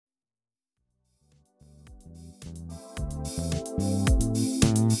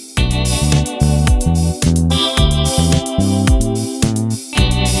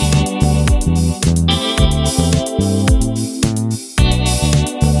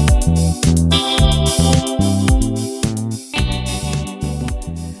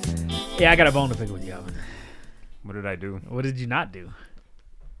Yeah, I got a bone to pick with you, Alvin. What did I do? What did you not do?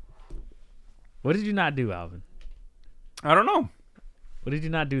 What did you not do, Alvin? I don't know. What did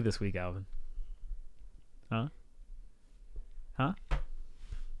you not do this week, Alvin? Huh?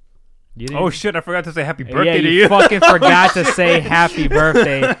 You didn't... Oh shit! I forgot to say happy birthday to you. Fucking forgot to say happy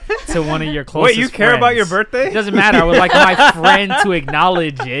birthday to one of your closest. Wait, you care friends. about your birthday? It doesn't matter. I would like my friend to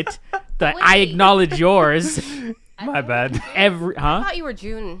acknowledge it. That I acknowledge yours. My bad. I thought you were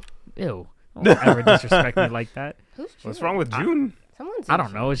June. Ew! Don't ever disrespect me like that. Who's June? What's wrong with June? Someone's. I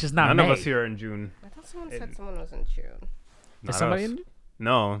don't know. It's just not None May. of us here are in June. I thought someone said someone was in June. Is somebody in?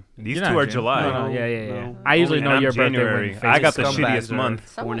 No, these You're two not are in June. July. No, yeah. No. I usually And know I'm your January. birthday. I got the Scumbags shittiest are month.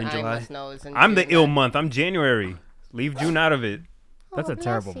 Someone in I July. must know is in I'm the June, ill then. month. I'm January. Leave June out of it. That's Oh, a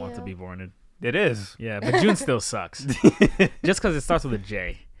terrible bless month to you. be born in. It is. Yeah, but June still sucks. Just because it starts with a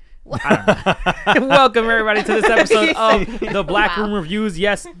J. I don't know. Welcome everybody to this episode of the Black Room Reviews.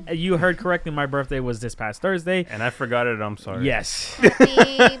 Yes, you heard correctly. My birthday was this past Thursday. And I forgot it. I'm sorry. Yes.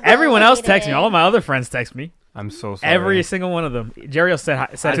 Happy Everyone else texts me. birthday. All of my other friends text me. I'm so sorry. Every single one of them. Jerry said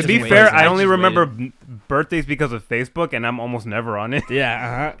To it be me. fair, I I only just remember waited. birthdays because of Facebook, and I'm almost never on it.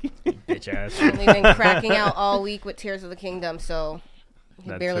 Yeah, bitch ass. We've been cracking out all week with Tears of the Kingdom, so he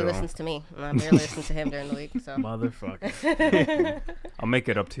That barely too. listens to me. And I barely listen to him during the week. So Motherfucker. I'll make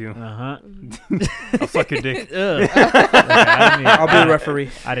it up to you. Uh-huh. I'll suck your dick. Ugh. Okay, I'll be the referee.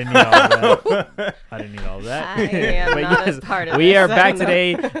 I didn't need all that. I didn't need all that. I am But not yes, a part of we this. are back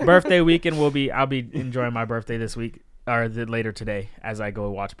today. Birthday weekend. I'll be enjoying my birthday this week or later today as I go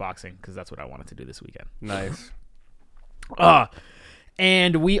watch boxing because that's what I wanted to do this weekend. Nice.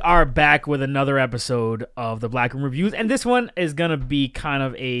 And we are back with another episode of the Black Room Reviews, and this one is gonna be kind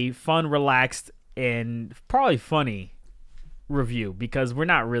of a fun, relaxed, and probably funny review because we're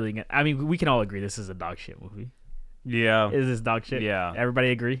not really. I mean, we can all agree this is a dog shit movie. Yeah. Is this dog shit? Yeah.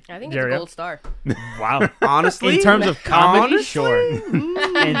 Everybody agree? I think Jerry? it's a gold star. Wow. Honestly, In terms of comedy, Honestly? sure.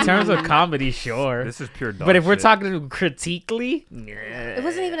 In terms of comedy, sure. This is pure dog But if we're shit. talking critically, It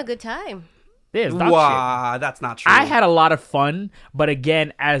wasn't even a good time. it is dog shit. wow, that's not true. I had a lot of fun, but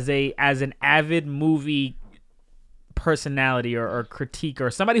again, as an avid movie personality or critique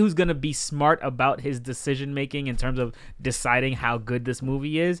or somebody who's gonna be smart about his decision making in terms of deciding how good this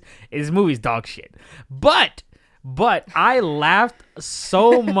movie is, this movie's dog shit. But I laughed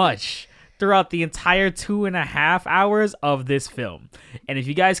so much throughout the entire 2.5 hours of this film. And if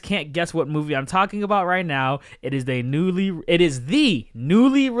you guys can't guess what movie I'm talking about right now, it is the newly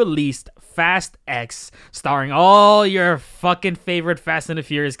released Fast X, starring all your fucking favorite Fast and the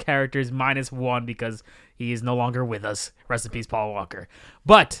Furious characters minus one because he is no longer with us. Rest in peace, Paul Walker.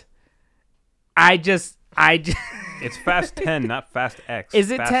 But I just It's Fast 10, not Fast X.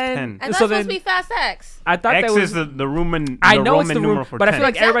 Is it Fast 10? And So that's supposed then- to be Fast X. I thought X that was is the Roman. I the know Roman it's the numeral room, for but I 10. feel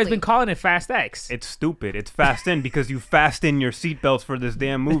like everybody's Exactly. been calling it Fast X. It's stupid. It's fast in because you fast in your seatbelts for this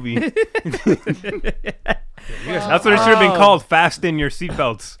damn movie. That's what it should have been called. Fast in your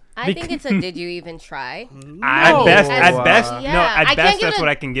seatbelts. I think it's a did you even try? At best, As- at best, yeah. no. I At can't best, give that's it- what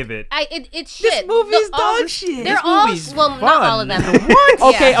I can give it. It's shit. This movie is all- dog shit. They're This all movie's well, not all of them. What?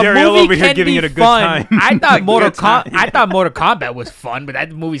 Okay, a Jerry all movie over here can giving be it a good fun. time. I thought A Mortal good time. I thought Mortal Kombat was fun, but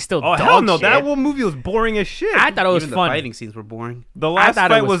that movie's still Oh dog hell no! shit. That whole movie was boring as shit. I thought it was Even fun. the fighting scenes were boring. the I last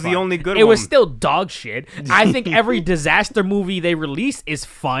thought fight it was fun. the only good It one. was still dog shit. I think every disaster movie they release is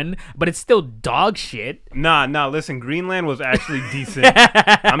fun, but it's still dog shit. Nah. Listen, Greenland was actually decent.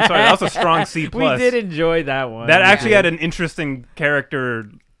 I'm sorry, that was a strong C+. We did enjoy that one. That actually had an interesting character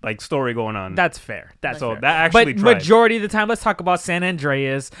story going on. That's fair. That's So fair. that actually but tried. majority of the time, let's talk about San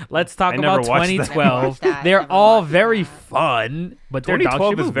Andreas. Let's talk I never about watched that. 2012. Never watched that. They're Never all watched very that. fun, but they're dog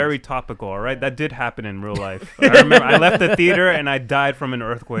 2012 shit is movies. very topical, all right? That did happen in real life. I remember I left the theater and I died from an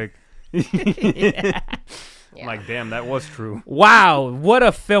earthquake. Yeah. Like, damn, that was true. Wow, what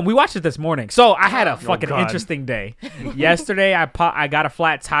a film. We watched it this morning. So I had a fucking God. interesting day. Yesterday, I got a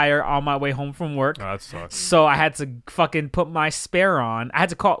flat tire on my way home from work. Oh, that sucks. So I had to fucking put my spare on. I had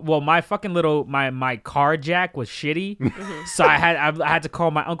to call. Well, my fucking my car jack was shitty, so I had to call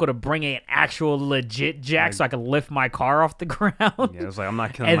my uncle to bring an actual legit jack so I could lift my car off the ground. Yeah, it was like, I'm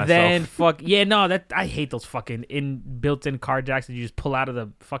not killing And myself. then I hate those fucking built-in car jacks that you just pull out of the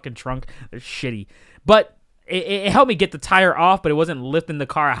fucking trunk. They're shitty, but it helped me get the tire off, but it wasn't lifting the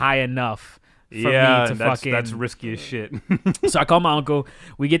car high enough. For me to that's risky as shit. So I call my uncle.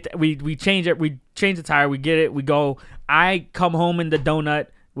 We change it. We change the tire. We get it. We go. I come home in the donut.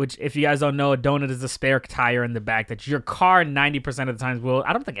 which if you guys don't know, a donut is a spare tire in the back that your car 90% of the times will.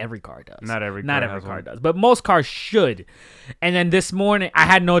 I don't think every car does. Not every car does, but most cars should. And then this morning, I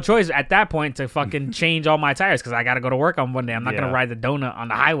had no choice at that point to fucking change all my tires because I got to go to work on Monday. I'm not gonna ride the donut on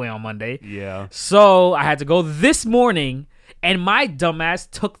the highway on Monday. Yeah. So I had to go this morning, and my dumbass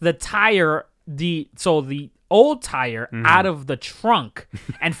took the tire, the old tire out of the trunk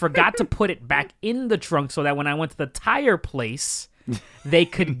and forgot to put it back in the trunk so that when I went to the tire place, they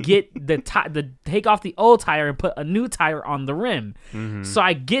could get take off the old tire and put a new tire on the rim. So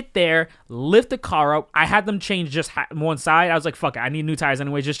I get there, lift the car up. I had them change just one side. I was like, fuck it, I need new tires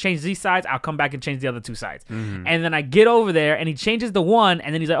anyway. Just change these sides. I'll come back and change the other two sides. And then I get over there and he changes the one,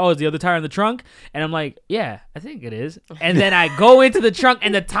 and then he's like, oh, is the other tire in the trunk? And I'm like, yeah, I think it is. And then I go into the trunk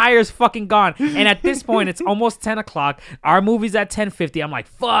and the tire's fucking gone. And at this point, it's almost 10 o'clock. Our movie's at 10:50. I'm like,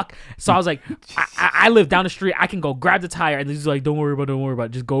 fuck. So I was like, I live down the street. I can go grab the tire. And he's like, don't worry about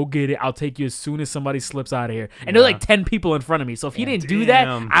it. Just go get it. I'll take you as soon as somebody slips out of here. And there's like 10 people in front of me. So if he didn't do that,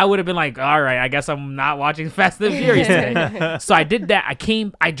 I would have been like, all right, I guess I'm not watching Fast and Furious today. So I did that.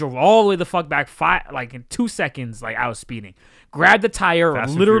 I drove all the way the fuck back like in 2 seconds, like I was speeding. Grabbed the tire,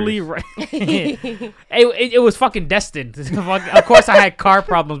 Fast literally. It was fucking destined. Of course, I had car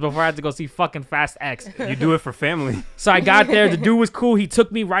problems before I had to go see fucking Fast X. You do it for family. So I got there. The dude was cool. He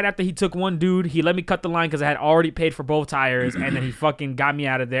took me right after he took one dude. He let me cut the line because I had already paid for both tires, and then he fucking got me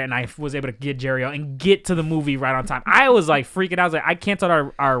out of there, and I was able to get Jerry out and get to the movie right on time. I was like freaking out. I was like, I canceled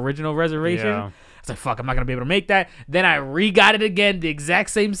our original reservation. Yeah. I was like, fuck, I'm not going to be able to make that. Then I re-got it again, the exact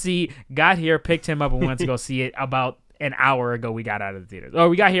same seat, got here, picked him up, and went to go see it. About an hour ago, we got out of the theater. Oh,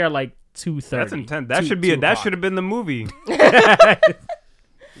 we got here at like 2:30. That's intense. That should have been the movie.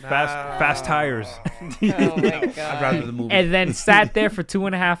 Fast tires. Oh my god. I'd rather the movie. And then sat there for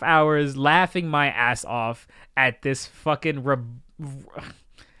 2.5 hours laughing my ass off at this fucking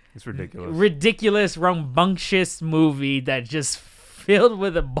It's ridiculous. ridiculous, rambunctious movie that just filled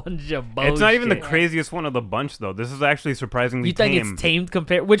with a bunch of bullshit. It's not even the craziest one of the bunch, though. This is actually surprisingly You think tame. it's tamed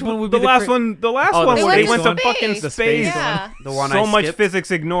compared? Which one would be The last one. The last Oh, one the where they space went to one? fucking The space. Yeah. The one So I much skipped. physics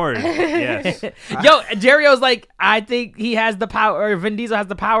ignored. Yes. Yo, Jerry was like, I think he has the power, or Vin Diesel has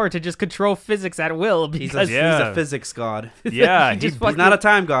the power to just control physics at will because He's Yeah. a physics god. Yeah. He just He's not a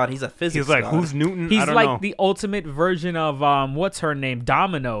time god. He's a physics He's like, god. who's Newton? he's I don't like know. the ultimate version of what's her name,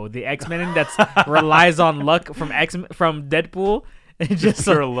 Domino, the X-Men that's relies on luck from Deadpool. And just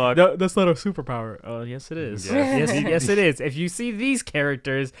pure luck. No, that's not a superpower. Oh, yes, it is. Yes. Yes, it is. If you see these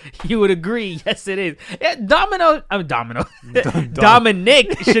characters, you would agree. Yes, it is. Yeah, Dominic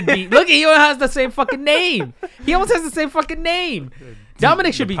should be. Look, he has the same fucking name. He almost has the same fucking name.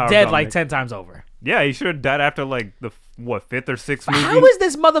 Dominic should be Power dead Dominic. like 10 times over. Yeah, he should have died after like the fifth or sixth movie. How is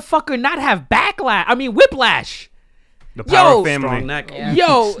this motherfucker not have whiplash? The Power Yo, Family. strong neck? Yeah.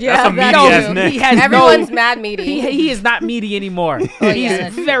 Yo, Yeah, a meaty that ass too. neck. he has Everyone's no, mad meaty. he is not meaty anymore. He's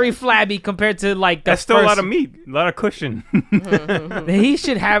that's very flabby compared to like the That's still a lot first- of meat, a lot of cushion. He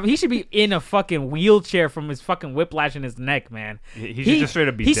should be in a fucking wheelchair from his fucking whiplash in his neck, man. He should just straight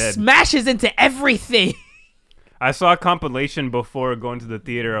up be he dead. smashes into everything. I saw a compilation before going to the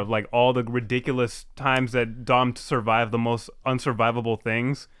theater of like all the ridiculous times that Dom survived the most unsurvivable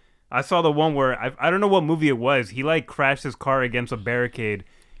things. I saw the one where I don't know what movie it was. He like crashed his car against a barricade.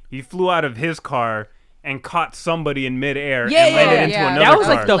 He flew out of his car and caught somebody in midair and landed into another that was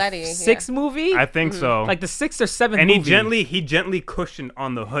car. like the Letty, yeah. sixth movie. I think so. Like the sixth or seventh and movie. he gently cushioned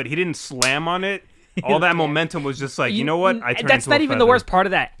on the hood. He didn't slam on it. All that momentum was just like, you know what? I turned That's into not a even the feather. worst part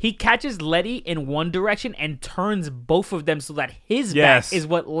of that. He catches Letty in one direction and turns both of them so that his Yes. back is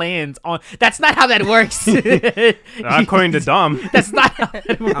what lands on. That's not how that works. According to Dom. That's not how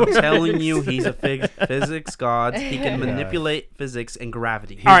that works. I'm telling you, he's a physics god. He can manipulate physics and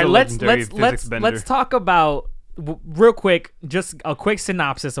gravity. All right, a let's legendary physics bender. let's talk about real quick, just a quick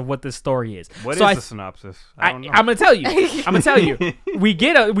synopsis of what this story is. What So is the synopsis? I don't know. I'm gonna tell you. We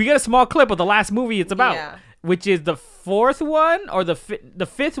get a small clip of the last movie it's about, Yeah. which is the fourth one or the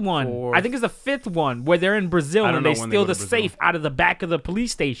fifth one. Fourth. I think it's the fifth one where they're in Brazil I don't and know they when they steal go the to Brazil. safe out of the back of the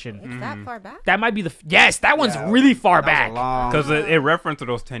police station. It's that far back? That might be yes. That one's really far That was a back. long- Because it referenced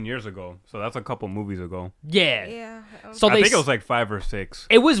those 10 years ago. So that's a couple movies ago. Yeah. Yeah. So I they think it was like 5 or 6.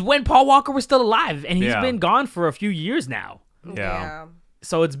 it was when Paul Walker was still alive, and he's Yeah. been gone for a few years now. Yeah.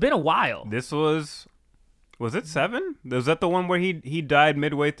 So it's been a while. This was it 7? Was that the one where he died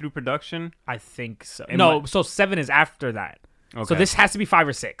midway through production? I think so. It No, might- so 7 is after that. So Okay. this has to be 5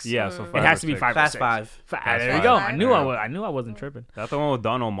 or 6. Yeah, so 5 It has or to be 6. 5 or Fast 6. Five. There Fast you Five. go. Yeah. I knew I wasn't tripping. Is that the one with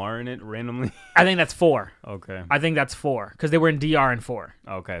Don Omar in it randomly? I think that's 4. Okay. I think that's 4 because they were in DR in 4.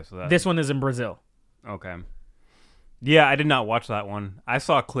 Okay, so that This one is in Brazil. okay. Yeah, I did not watch that one. I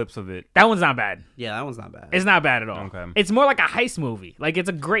saw clips of it. That one's not bad. Yeah, that one's not bad. It's not bad at all. Okay. It's more like a heist movie. Like, it's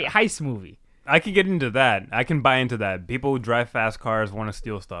a great heist movie. I can get into that. I can buy into that. People who drive fast cars want to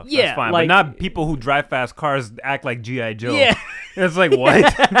steal stuff. Yeah, That's fine. like- But not people who drive fast cars act like G.I. Joe. Yeah. It's like, what?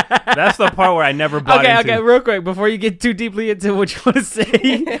 That's the part where I never bought into. Okay, real quick, before you get too deeply into what you want to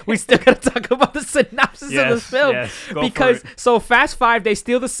say, we still got to talk about the synopsis of this film. Yes, go because, for it. so Fast Five, they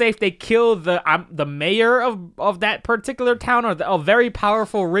steal the safe, they kill the mayor of that particular town, or a very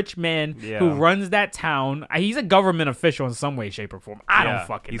powerful rich man who runs that town. He's a government official in some way, shape, or form. I don't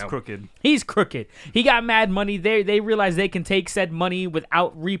fucking know. He's crooked. He's crooked. He got mad money. They realize they can take said money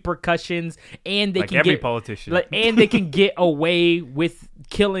without repercussions, and they Like can every get politician. and they can get away with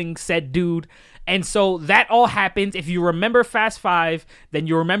killing said dude. And so that all happens. If you remember Fast Five, then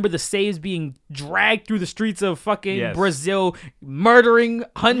you remember the saves being dragged through the streets of fucking Brazil, murdering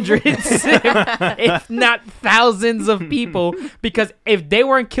hundreds, if not thousands of people. Because if they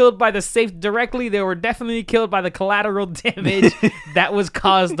weren't killed by the safe directly, they were definitely killed by the collateral damage that was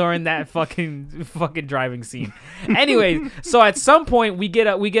caused during that fucking driving scene. Anyway, so at some point we get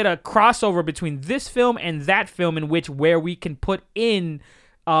a crossover between this film and that film, in which where we can put in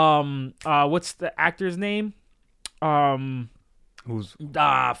what's the actor's name? Who's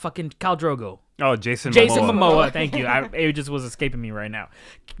fucking Khal Drogo. Oh, Jason Momoa. Thank you. It just was escaping me right now.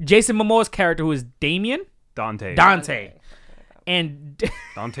 Jason Momoa's character, who is Damien Dante and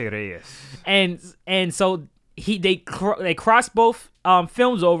Dante Reyes. and so they cross both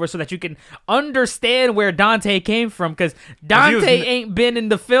films over so that you can understand where Dante came from, because Dante ain't been in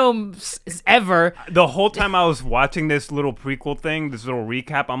the films ever. The whole time I was watching this little prequel thing, this little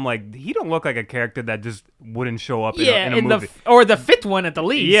recap, I'm like, he don't look like a character that just wouldn't show up in a movie. Or the fifth one at the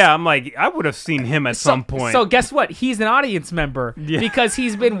least. Yeah, I'm like, I would have seen him at some point. So guess what? He's an audience member because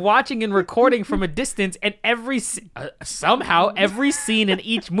he's been watching and recording from a distance, and somehow every scene in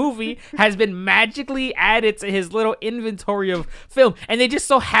each movie has been magically added to his little inventory of film, and they just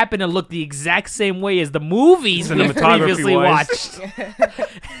so happen to look the exact same way as the movies we previously watched.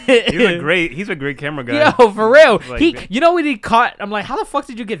 He's a great camera guy. Yo, for real. Like, you know what he caught? I'm like, how the fuck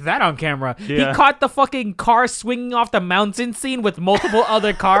did you get that on camera? Yeah. He caught the fucking car swinging off the mountain scene with multiple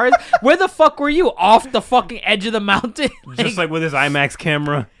other cars. Where the fuck were you? Off the fucking edge of the mountain? Just like with his IMAX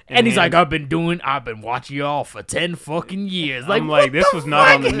camera. And he's like, I've been watching y'all for 10 fucking years. Like, I'm like, this was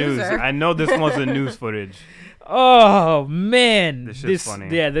not on the news. Loser. I know this wasn't news footage. Oh man, This shit's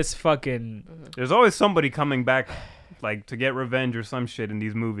funny. Yeah, this fucking. There's always somebody coming back, like, to get revenge or some shit in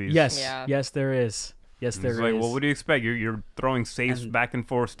these movies. Yes, Yeah. yes, there is. Yes, there It's is. like, well, what do you expect? You're throwing safes back and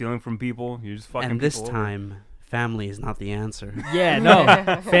forth, stealing from people. You're just fucking. And this people over. time, family is not the answer. Yeah,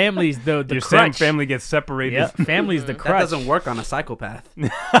 no, family's the You're crutch. saying family gets separated. Yeah, family's the That crutch. doesn't work on a psychopath. He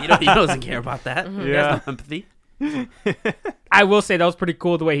doesn't care about that. He has no empathy. I will say that was pretty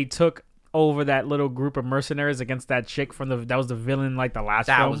cool the way he took over that little group of mercenaries against that chick that was the villain, like the last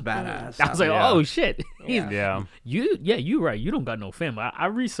That film. was badass. I was like, Yeah. oh shit. Yeah. You right. You don't got no family. I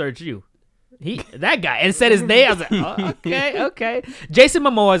researched you. That guy, and said his name. I was like, oh, okay. Jason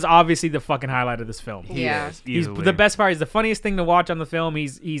Momoa is obviously the fucking highlight of this film. Yeah. He's Easily. the best part. He's the funniest thing to watch on the film.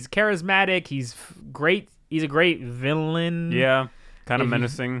 He's charismatic. He's great. He's a great villain. Yeah. Kind of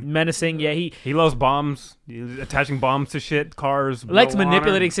menacing. Menacing. Yeah. He He loves bombs. He's attaching bombs to shit, cars. likes marijuana.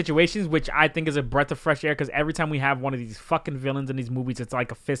 manipulating situations, which I think is a breath of fresh air, because every time we have one of these fucking villains in these movies, it's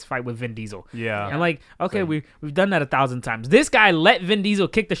like a fist fight with Vin Diesel. Yeah. I'm like, okay, we've done that 1,000 times. This guy let Vin Diesel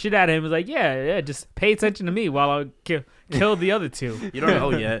kick the shit out of him. He's like, yeah, just pay attention to me while I kill the other two. You don't know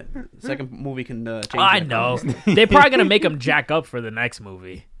yet. Second movie can change. I that. know. They're probably going to make him jack up for the next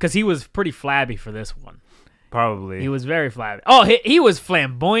movie, because he was pretty flabby for this one. Probably. He was very flabby. Oh, he was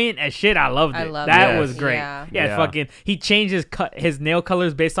flamboyant as shit. I loved it. I loved that it. was great. Yeah. Yeah. Fucking. He changed his nail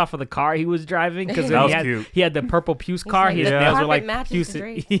colors based off of the car he was driving, because That was cute. he had the purple puce car. like, His the nails were carpet like matches the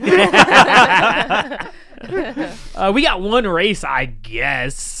puce. drapes. We got one race, I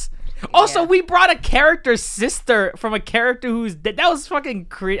guess. Also, Yeah. we brought a character sister from a character who's dead. That was fucking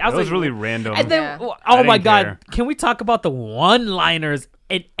crazy. I That was was like, really random. and then, Yeah. oh my didn't god, care. can we talk about the one-liners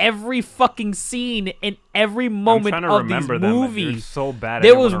in every fucking scene, in every I'm moment trying to of remember these them. They're movies? so bad. I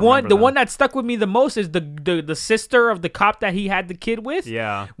There don't was wanna one, remember the them. one that stuck with me the most is the sister of the cop that he had the kid with.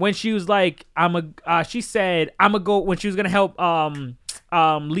 Yeah. When she was like, she said, I'm gonna go, when she was gonna help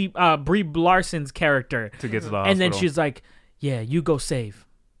Brie Larson's character To get to the hospital. and then she's like, yeah, you go save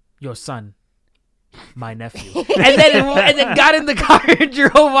your son, my nephew. and then got in the car and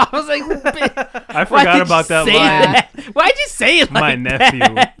drove off. I was like, I forgot about that line. Why'd you say it like My nephew.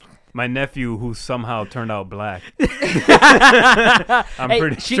 that? my nephew who somehow turned out black. I'm Hey,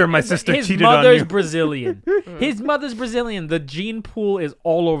 pretty sure my sister his cheated on mother's you. Brazilian. His mother's Brazilian. The gene pool is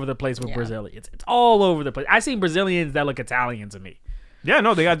all over the place with Brazilians. It's all over the place. I seen Brazilians that look Italian to me. Yeah,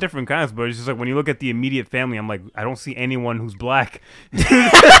 no, they got different kinds, but it's just like when you look at the immediate family, I'm like, I don't see anyone who's black.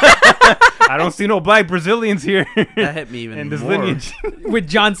 I don't see no black Brazilians here. That hit me even in this more. lineage. With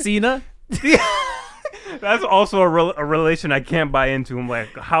John Cena. That's also a relation I can't buy into. I'm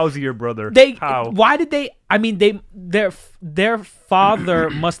like, how's he your brother? How? Why did they? I mean, their father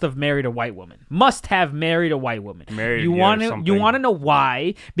must have married a white woman. Must have married a white woman. You want to know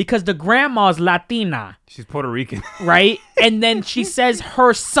why? Because the grandma's Latina. She's Puerto Rican, right? And then she says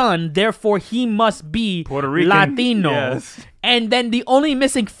her son, therefore he must be Puerto Rican. Latino. Yes. And then the only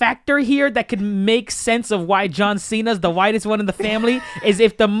missing factor here that could make sense of why John Cena's the whitest one in the family is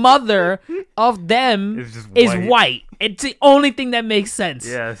if the mother of them is white. It's the only thing that makes sense.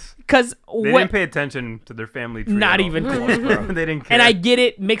 Yes. Because they didn't pay attention to their family tree. Not even close, bro. They didn't care. And I get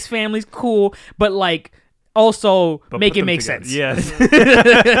it, mixed families, cool, but like also make it make sense. Yes.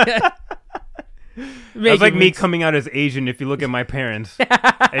 That's like me coming out as Asian. If you look at my parents,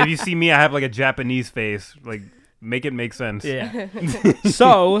 if you see me, I have like a Japanese face. Like, make it make sense. Yeah.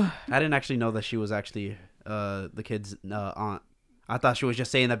 So I didn't actually know that she was actually the kid's aunt. I thought she was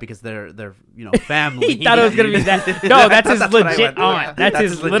just saying that because they're family. He thought it was gonna be that. No, that's his That's what I legit went aunt. with. That's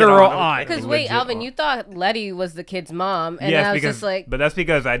his his legit literal aunt. aunt. Because wait, Alvin, you thought Letty was the kid's mom, and I was just like, but that's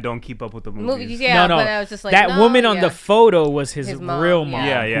because I don't keep up with the movies. Yeah, no. but I was just like, that woman on the photo was his mom, real mom,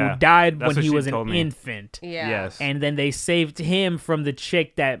 yeah. who died That's when what he she was an told me. infant. Yeah. Yes. And then they saved him from the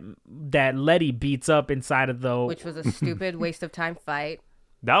chick that Letty beats up inside of the. Which was a stupid waste of time fight.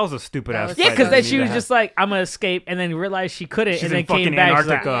 That was a stupid ass. Yeah, because then she was just just like, "I'm gonna escape," and then realized she couldn't, She's and then in came fucking back. She's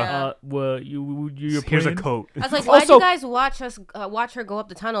like, Antarctica. well, you're here's a playing? coat. I was like, why did Also- you guys watch her go up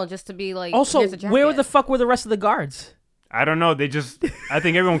the tunnel just to be like, Also, here's a jacket? where the fuck were the rest of the guards? I don't know. I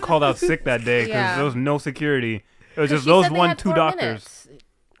think everyone called out sick that day because Yeah. there was no security. It was just She those said they had 2 4 doctors. minutes.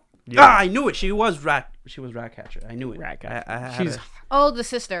 Yeah. Ah, I knew it. She was rat catcher. I knew it. Rat catcher. I had She's a- Oh, the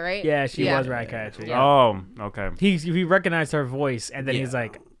sister, right? yeah, she was Ratcatcher. Yeah. Oh, okay. He recognized her voice, and then he's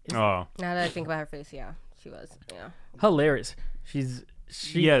like, Oh, Now that I think about her face, yeah, she was. Yeah. hilarious.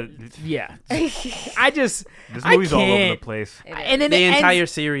 yeah. Yeah. I just This I movie's all over the can't. place. And then the it ends- entire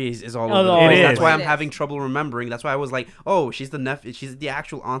series is all Oh, over the it place. is. That's why I'm It is. having trouble remembering. That's why I was like, oh, she's the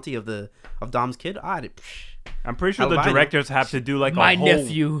actual auntie of Dom's kid. I'm pretty sure the Albino. directors have to do like My a whole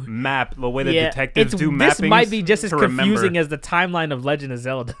nephew. map, the way that yeah, detectives do mappings. this might be just as to confusing remember. as the timeline of Legend of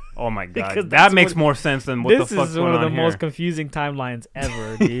Zelda. Oh my because god, that's that makes what- more sense than what the This fuck's is going one of the on most here. confusing timelines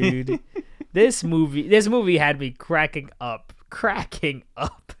ever, dude. This movie had me cracking up.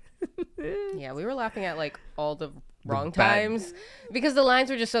 Yeah, we were laughing at like all the wrong bad- times because the lines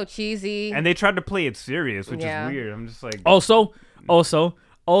were just so cheesy. And they tried to play it serious, which Yeah. is weird. I'm just like, Also,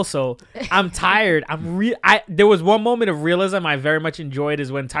 I'm tired. There was one moment of realism I very much enjoyed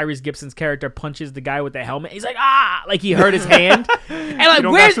is when Tyrese Gibson's character punches the guy with the helmet. He's like, like he hurt his hand. And like,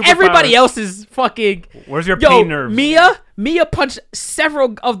 don't where's got everybody superpowers. else's fucking? where's your Yo, pain nerves? Mia punched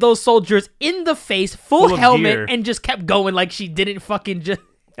several of those soldiers in the face, full Full of helmet, gear. and just kept going like she didn't fucking just.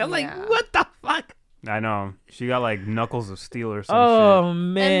 I'm like, Yeah. what the fuck? I know. She got like knuckles of steel or some Oh shit.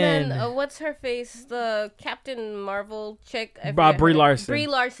 man. And then what's her face? The Captain Marvel chick. I Brie forget her name. Larson. Brie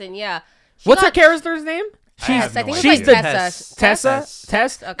Larson. Yeah. She What's her got- character's name? Yes, I no think she's it's the like Tessa.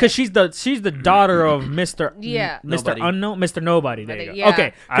 Tess, Okay. because she's the daughter of Mr. Yeah. Mr. Nobody. Unknown, Mr. Nobody. There you go. Yeah.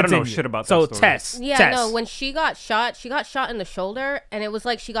 Okay, I don't know continue. shit about that So story. Tess, Yeah, Tess. no. When she got shot in the shoulder, and it was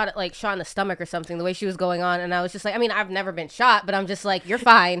like she got like shot in the stomach or something. The way she was going on, and I was just like, I mean, I've never been shot, but I'm just like, you're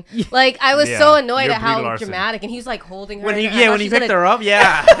fine. Like I was Yeah, so annoyed you're at how Brie Larson. dramatic, and he's like holding her. When he and I thought when he she's picked gonna- her up,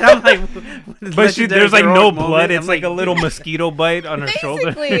 yeah. And I'm like, But there's like no blood. I'm It's like a little mosquito bite on her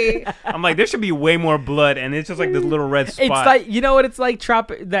shoulder. Basically. I'm like, there should be way more blood, and it's just like this little red spot. It's like, you know what it's like, damn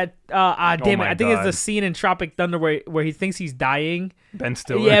it, my I think it's the God. scene in Tropic Thunder where he thinks he's dying. Ben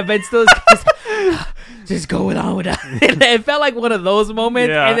Stiller. Yeah, Ben Stiller's just going on with that. It felt like one of those moments,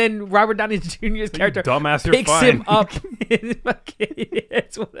 Yeah. and then Robert Downey Jr.'s character dumbass, you're picks him fine. up.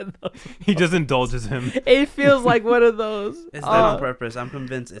 It's one of those. He just indulges him. It feels like one of those. It's done on purpose. I'm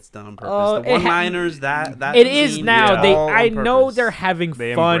convinced it's done on purpose. The it ha- one-liners that It is scene, now. yeah. They, all on I know purpose. they're having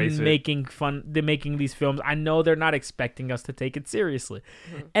They fun embrace it. they're making these films. I know they're not expecting us to take it seriously,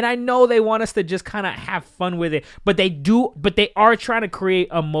 and I know they want us to just kind of have fun with it. But they are trying to create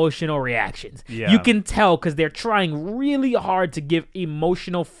emotional reactions. Yeah. You can tell because they're trying really hard to give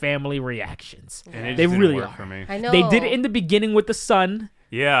emotional family reactions. And it They just didn't really work are. for me. I know. They did it in the beginning with the son.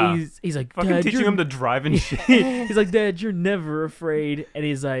 Yeah. He's like, Fucking Dad, teaching you're-" him to drive and shit. he's like, Dad, you're never afraid, and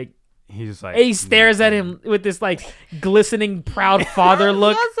he's like, He's just like And he stares at him with this like glistening, proud father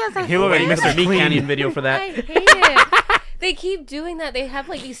look. He looked like Mr. Meat Clean. Canyon video for that. I hate it. They keep doing that. They have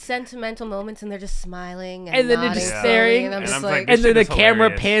like these sentimental moments, and they're just smiling and And then they're nodding just slowly, staring. and I'm And just I'm like, like, And This then the shit is camera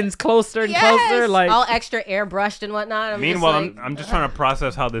hilarious. pans closer and yes! closer. Like, all extra airbrushed and whatnot. Meanwhile, just like, I'm just trying to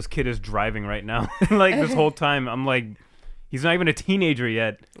process how this kid is driving right now. Like this whole time, I'm like, he's not even a teenager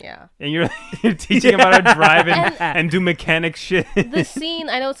yet, yeah. and you're teaching him how to drive and do mechanic shit. The scene,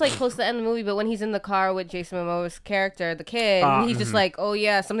 I know it's like close to the end of the movie, but when he's in the car with Jason Momoa's character, the kid, and he's just like, oh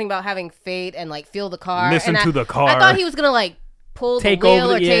yeah, something about having fate and like feel the car. Listen and to the car. I thought he was gonna like pull Take the wheel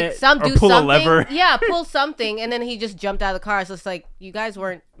over or the- take yeah, do pull a something. lever. Yeah, pull something, and then he just jumped out of the car. So it's like you guys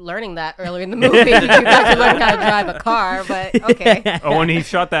weren't learning that earlier in the movie. You guys were learning how to drive a car, but okay. Oh, when he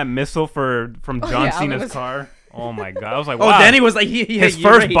shot that missile from John yeah, Cena's it was- car. Oh my god! I was like, Oh, wow. Danny was like, his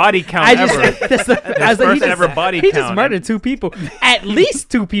first body count I just, ever. that's the- I was like, first he just, ever body he just count. murdered 2 people, at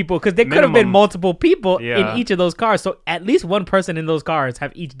least 2 people, because there could have been Minimum. multiple people Yeah. in each of those cars. So at least one person in those cars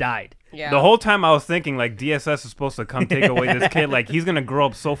have each died. Yeah. The whole time I was thinking, like, DSS is supposed to come take away this kid. Like, he's gonna grow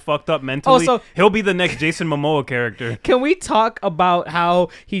up so fucked up mentally. Oh, so- he'll be the next Jason Momoa character. Can we talk about how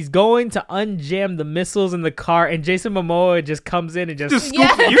he's going to unjam the missiles in the car, and Jason Momoa just comes in and just Just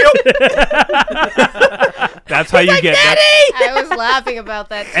Yeah. scoop That's how you get. I was laughing about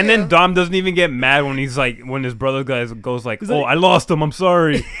that too. And then Dom doesn't even get mad when he's like, when his brother guys goes like, "Oh, I lost him. I'm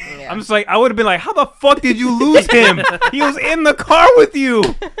sorry." Yeah. I'm just like, I would have been like, "How the fuck did you lose him? He was in the car with you.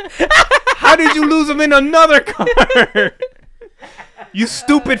 How did you lose him in another car?" You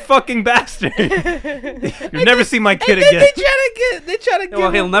stupid fucking bastard. You'll never see my kid again. they try to get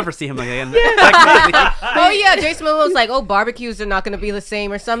Well, he'll never see him again. oh yeah, Jason Momoa's like, oh, barbecues are not going to be the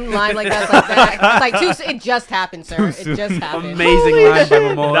same, or some line like that. Like that. It's like it just happened, sir. It just happened. Amazing line by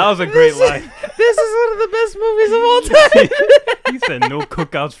Momoa. That was a great line. This is one of the best movies of all time. He said, "No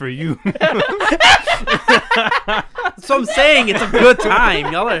cookouts for you." That's what I'm saying. It's a good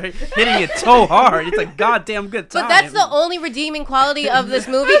time. Y'all are hitting it so hard. It's a goddamn good time. But that's the only redeeming quality of this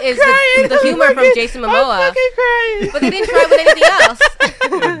movie is the humor from Jason Momoa. I'm fucking crying. But they didn't try with anything else.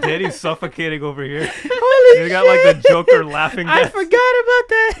 Yeah, Daddy's suffocating over here. Holy They got like the Joker laughing. I death. forgot about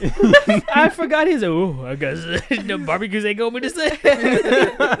that. I forgot. He's like, oh, I guess the barbecues ain't going to say.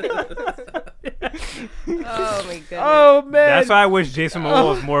 Oh my goodness. Oh man. That's why I wish Jason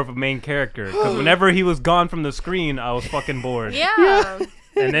Momoa was more of a main character. Because whenever he was gone from the screen, I was fucking bored. Yeah.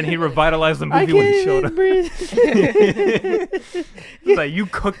 And then he revitalized the I movie can't when he showed even up. breathe. It's like, you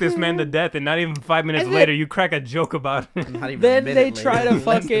cooked this man to death, and not even 5 minutes And then- later, you crack a joke about him. Not even a Then minute they later. try to Less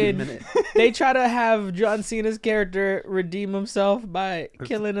than a fucking minute. they try to have John Cena's character redeem himself by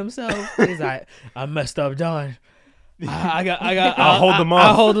killing himself. He's like, I messed up, John. I got. I'll hold them I'll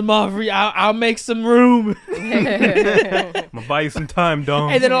off. hold them off. I'll make some room. I'm gonna buy you some time,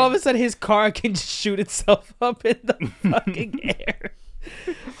 dog. And then all of a sudden, his car can just shoot itself up in the fucking air.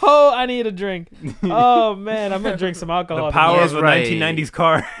 Oh, I need a drink. Oh man, I'm gonna drink some alcohol. The power tonight. of the right. 1990s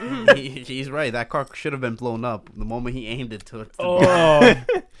car. He's right. That car should have been blown up the moment he aimed it to it. Oh,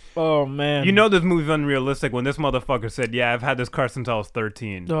 oh man. You know this movie's unrealistic when this motherfucker said, "Yeah, I've had this car since I was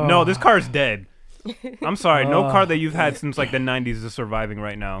 13." Oh. No, this car's dead. I'm sorry, no Oh. car that you've had since like the 90s is surviving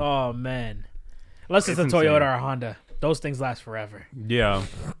right now. Oh man. Unless it's a It's Toyota insane. or a Honda. Those things last forever. Yeah,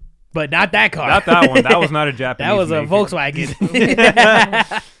 But not that car. not that one. That was not a Japanese. That was a maker.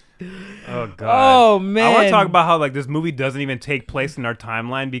 Volkswagen. Oh god. Oh man. I want to talk about how like this movie doesn't even take place in our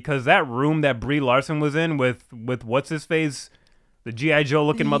timeline because that room that Brie Larson was in with what's his face, the GI Joe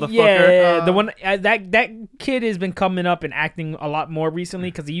looking motherfucker. Yeah, the one that kid has been coming up and acting a lot more recently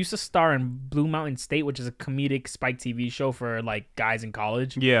because he used to star in Blue Mountain State, which is a comedic Spike TV show for like guys in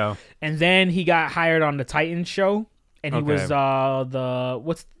college. Yeah. And then he got hired on the Titans show, and he Okay. was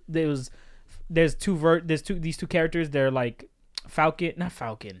there's these two characters. They're like not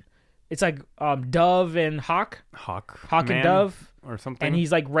Falcon. It's like Dove and Hawk Hawk and Dove, or something. and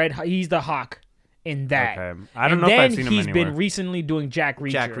he's like he's the Hawk in that. Okay. I don't And know if I've then seen him he's anywhere. been recently doing Jack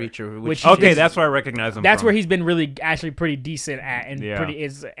Reacher. Jack Reacher, which which Okay, is- that's where I recognize him. That's from. where he's been really actually pretty decent at, and Yeah. pretty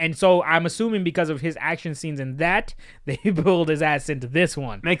is. And so I'm assuming because of his action scenes in that, they pulled his ass into this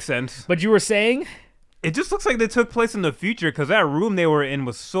one. makes sense. But you were saying, It just looks like they took place in the future because that room they were in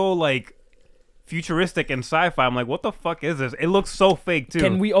was so like futuristic and sci-fi. I'm like, what the fuck is this? It looks so fake too.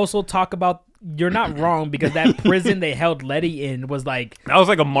 can we also talk about you're not wrong because that prison they held Letty in was like That was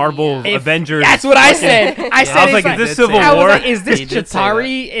like a Marvel Avengers. That's what I said. I said, I was like, is this Civil I was War? like, is this He did say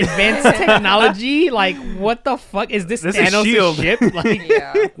Chitauri advanced technology? Like, what the fuck is this? This is Thanos' S.H.I.E.L.D.. ship? Like,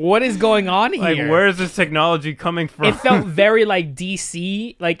 Yeah. what is going on here? Like, where is this technology coming from? It felt very like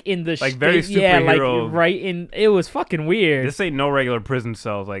DC, like in the Like, very yeah, like superhero. right in. It was fucking weird. This ain't no regular prison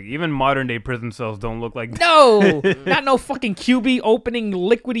cells. Like, even modern day prison cells don't look like No, not no fucking QB opening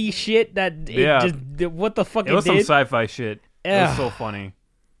liquidy shit that it Yeah. just what the fuck It was some did. sci-fi shit. It Ugh. was so funny.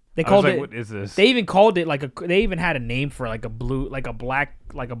 They I was called like, it. what is this? They even called it like a. They even had a name for it, like a blue, like a black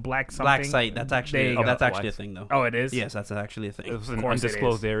something. Black site. That's There actually you go. that's actually a Black- thing though. Oh, it is. Yes, that's actually a It thing. was an course it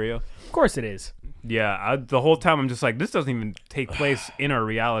undisclosed is. area. Of course it is. Yeah, the whole time I'm just like, this doesn't even take place in our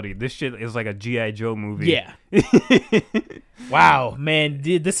reality. This shit is like a G.I. Joe movie. Yeah. Wow, man,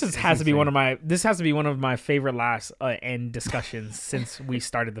 dude, this has to be insane. one of my. This has to be one of my favorite last end discussions since we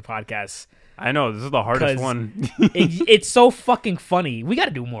started the podcast. I know, this is the hardest 'Cause one. It's so fucking funny. We got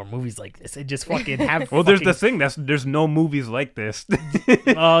to do more movies like this and just fucking have. Well, there's fucking, the thing. There's no movies like this.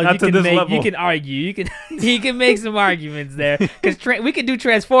 Oh, Not you to can this make, level. you can argue, you can you can make some arguments there because we could do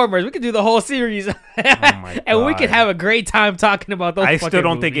Transformers, we could do the whole series, and we could God. have a great time talking about those. I still fucking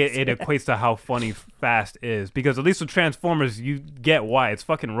don't think movies. it equates to how funny Fast is, because at least with Transformers, you get why. It's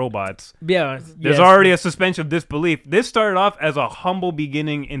fucking robots. Yeah, There's yes. already a suspension of disbelief. This started off as a humble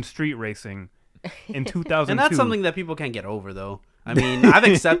beginning in street racing in 2002. And that's something that people can't get over, though. I mean, I've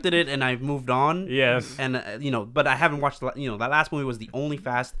accepted it and I've moved on. Yes. And but I haven't watched. That last movie was the only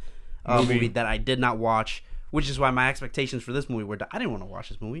Fast movie that I did not watch, which is why my expectations for this movie were. I didn't want to watch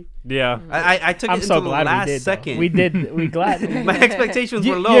this movie. Yeah. I took I'm it so until the glad last we did. second. Though. We did. We glad. My expectations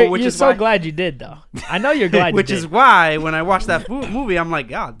were low, You're, which you're is so why, glad you did, though. I know you're glad. which you is did. why when I watched that movie, I'm like,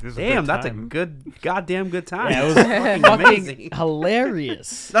 God This is a damn, good that's a time. goddamn good time. Yeah, it was fucking fucking amazing.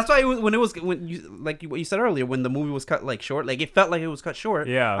 hilarious. That's why when you like what you said earlier, when the movie was cut like short, like it felt like it was cut short.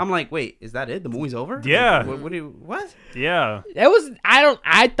 Yeah. I'm like, wait, is that it? The movie's over? Yeah. What? Yeah. It was.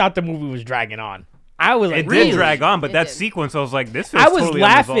 I thought the movie was dragging on. I was like, It really? did drag on, but It that did. sequence, I was like, this feels I was totally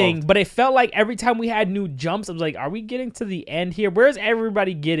laughing, unresolved. but it felt like every time we had new jumps, I was like, "Are we getting to the end here? Where's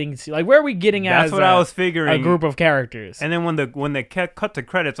everybody getting to? Like, where are we getting That's as what I was figuring. a group of characters?" And then when they cut to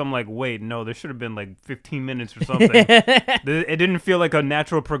credits, I'm like, wait, no, there should have been like 15 minutes or something. It didn't feel like a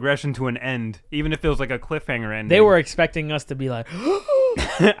natural progression to an end, even if it was like a cliffhanger ending. They were expecting us to be like,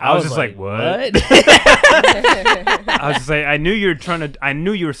 I was just like, what? I was just like, I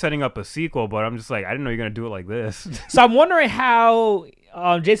knew you were setting up a sequel, but I'm just like, I didn't know you were gonna do it like this. So I'm wondering how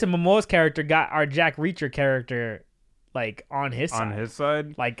Jason Momoa's character got our Jack Reacher character like on his side. On his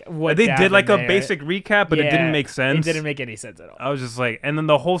side, Like what they did like a happened there. basic recap, but it Yeah, didn't make sense. It didn't make any sense at all. I was just like, and then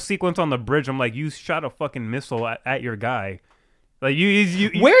the whole sequence on the bridge, I'm like, you shot a fucking missile at your guy. Like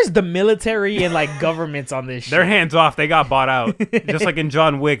you Where's the military and like governments on this shit? their hands off. They got bought out. Just like in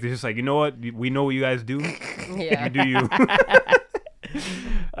John Wick, they're just like, you know what? We know what you guys do. Yeah. You do you.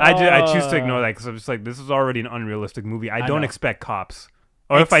 I choose to ignore that because I'm just like, this is already an unrealistic movie. I don't know. expect cops.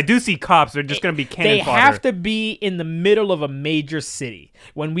 Or if I do see cops, they're just going to be cannon They fodder. have to be in the middle of a major city.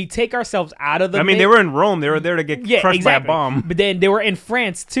 When we take ourselves out of the I mean, they were in Rome. They were there to get crushed by a bomb. But then they were in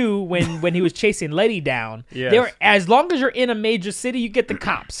France too when he was chasing Letty down. Yes. They were, as long as you're in a major city, you get the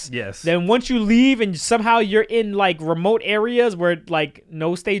cops. Yes. Then once you leave and somehow you're in like remote areas where like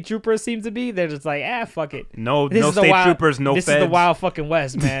no state troopers seem to be, they're just like, fuck it. No This is the state wild- troopers, no This feds. is the wild fucking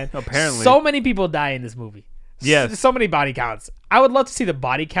West, man. Apparently. So many people die in this movie. Yes. So many body counts. I would love to see the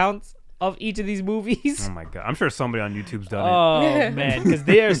body counts of each of these movies. Oh my God. I'm sure somebody on YouTube's done it. Oh man, because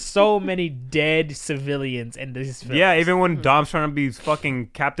there's so many dead civilians in this film. Yeah, even when Dom's trying to be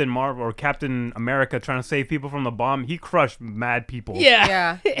fucking Captain Marvel or Captain America trying to save people from the bomb, he crushed mad people.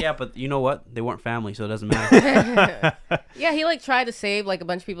 Yeah. Yeah. Yeah, but you know what? They weren't family, so it doesn't matter. Yeah, he like tried to save like a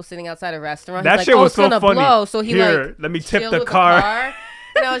bunch of people sitting outside a restaurant. That He's shit like, was it's so gonna funny. blow. So he Here, like let me tip chilled the with car.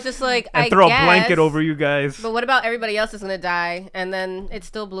 And I was just like, and I throw guess, a blanket over you guys. But what about everybody else is gonna die? And then it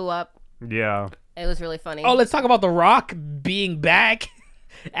still blew up. Yeah. It was really funny. Oh, let's talk about The Rock being back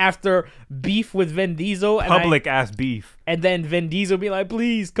after beef with Vin Diesel. Public ass beef. And then Vin Diesel be like,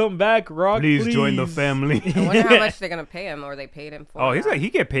 please come back, Rock. Please join the family. I wonder how much they're gonna pay him, or they paid him for. Oh, he's that. like, he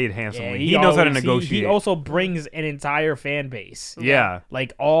get paid Yeah, handsomely. he knows how to always- negotiate. He also brings an entire fan base. yeah.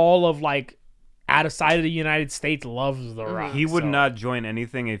 Like all of like outside of the United States loves The Rock. He would so- not join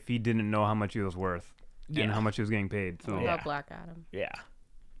anything if he didn't know how much he was worth and Yeah. how much he was getting paid. So What Yeah. about Black Adam? Yeah.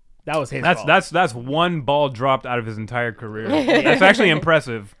 That was his fault. that's one ball dropped out of his entire career. That's actually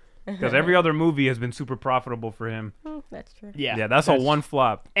impressive because every other movie has been super profitable for him. That's true. Yeah. Yeah, that's a one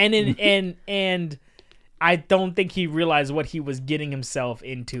flop. And in and I don't think he realized what he was getting himself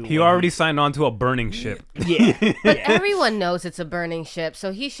into. He already signed on to a burning ship. Yeah. But everyone knows it's a burning ship,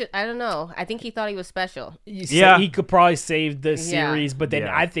 so he should. I don't know. I think he thought he was special. Yeah, he could probably save the series, but then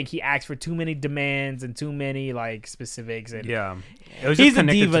Yeah. I think he asked for too many demands and too many like specifics. And Yeah. It was just he's a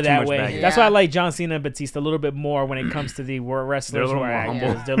connected to diva too that much way. baggage. That's why I like John Cena and Batista a little bit more when it comes to the wrestlers. They're a little who are more actors.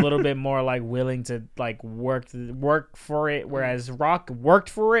 humble. They're a little bit more like willing to like work for it, whereas Rock worked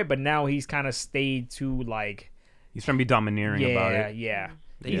for it, but now he's kind of stayed to like. He's trying to be domineering about it. Yeah.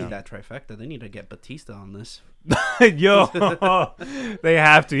 They need that trifecta. They need to get Batista on this. Yo, they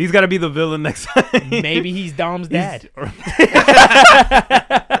have to. He's got to be the villain next time. Maybe he's Dom's dad.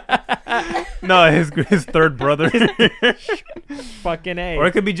 No, his third brother. Fucking A. Or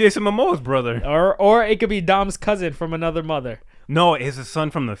it could be Jason Momoa's brother. Or it could be Dom's cousin from another mother. No, it's his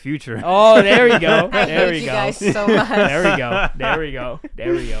son from the future. Oh, there we go. I There hate we you go. guys so much. There we go. There we go.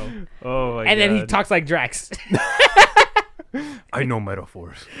 There we go. Oh my god. And then he talks like Drax. I know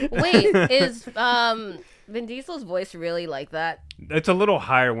metaphors. Wait, is Vin Diesel's voice really like that? It's a little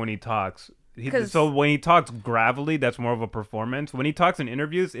higher when he talks. 'Cause- So when he talks gravelly, that's more of a performance. When he talks in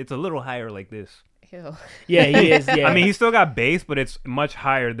interviews, it's a little higher like this. Ew. Yeah, he is. Yeah. I mean, he's still got bass, but it's much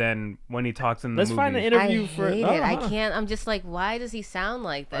higher than when he talks in the let's movies. find an I interview hate for. it. Oh, I huh. can't. I'm just like, why does he sound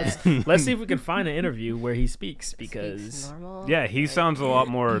like that? Let's see if we can find an interview where he speaks because. Speaks normal. Yeah, he sounds a lot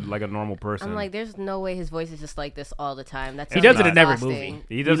more like a normal person. I'm like, there's no way his voice is just like this all the time. That's He does it not. in every exhausting. movie.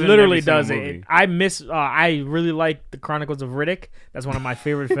 He does it in literally every single does it. movie. I miss. I really like the Chronicles of Riddick. That's one of my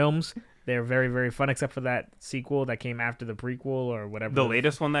favorite films. They're very, very fun, except for that sequel that came after the prequel or whatever. the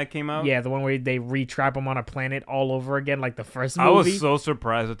latest one that came out. Yeah, the one where they retrap him on a planet all over again, like the first movie. I was so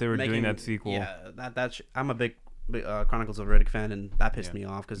surprised that they were doing that sequel. Yeah, I'm a big Chronicles of Riddick fan, and that pissed me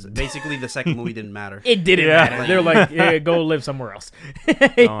off because basically the second movie didn't matter. It didn't Yeah. matter. They're like, yeah, go live somewhere else.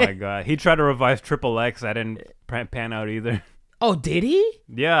 Oh my god, he tried to revive Triple X. That didn't pan out either. Oh, did he?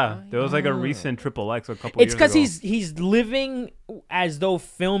 Yeah, there was like a recent Triple X a couple It's years ago. because he's living as though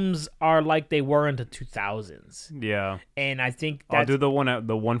films are like they were in the 2000s, Yeah, and I think I'll that's do the one at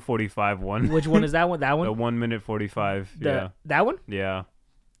the 1:45 one. which one is that one? That one? The 1:45. Yeah, That one? yeah.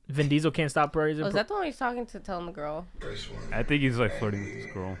 Vin Diesel can't stop praising. Oh, is that the one he's talking to, telling the girl? I think he's like flirting with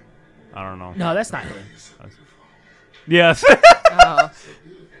this girl. I don't know. No, that's not him. Yes, Oh,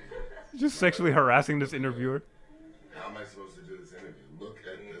 just sexually harassing this interviewer. How am I supposed to do this interview? Look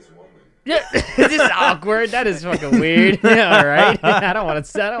at this woman. Yeah, this is awkward. That is fucking weird. Yeah, all right. I don't want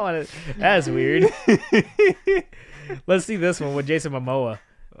to. That's weird. Let's see this one with Jason Momoa.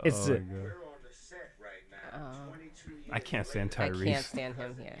 It's Oh my God. I can't stand I Tyrese. can't stand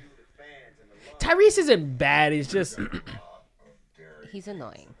him here. Tyrese isn't bad. It's just He's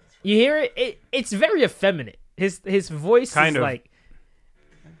annoying. you hear it. It's very effeminate. His voice Kind is of. like.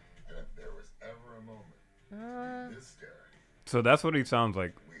 And if there was ever a moment this scary, So that's what he sounds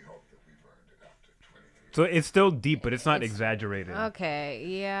like. we hope that we've earned it after 23 So it's still deep, but it's not exaggerated. Okay,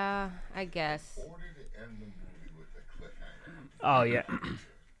 yeah, I guess. order to end the movie with a cliffhanger. Oh yeah. You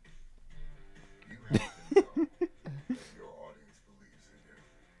have to know your audience believes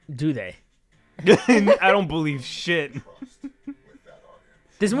in you. Do they? I don't believe shit. Trust with that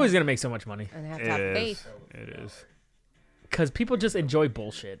audience. This movie's gonna make so much money And they have to It have is. faith. It is. because people just enjoy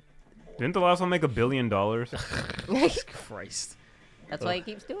bullshit. Didn't the last one make $1 billion? Christ. That's why he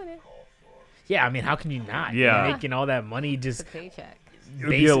keeps doing it. Yeah, I mean, how can you not? Yeah. You're making all that money just. It's a paycheck. It would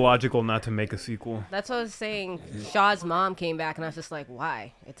be illogical not to make a sequel. That's what I was saying. Shaw's mom came back, and I was just like,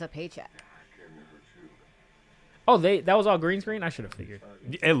 why? It's a paycheck. Oh, that was all green screen. I should have figured.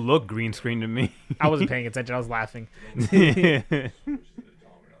 It looked green screen to me. I wasn't paying attention. I was laughing. Pushing the dom, and you're like,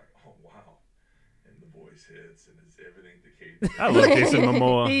 oh wow. And the voice hits, and it's everything decayed. I love Jason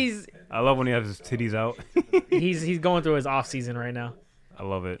Momoa. He's I love when he has his titties out. he's going through his off season right now. I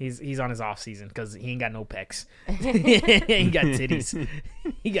love it. He's on his off season because he ain't got no pecs. He got titties.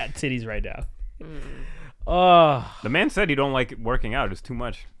 He got titties right now. Oh, The man said he don't like working out. It's too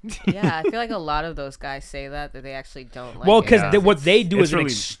much. Yeah, I feel like a lot of those guys say that they actually don't like well, it. because Yeah. what they do It's is an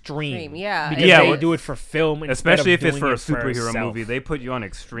really extreme. Extreme, yeah. Because Yeah, they what- do it for film, instead Especially of if it's doing for a it superhero itself. movie. They put you on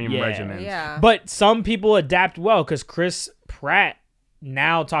extreme Yeah. regimens. Yeah. But some people adapt well because Chris Pratt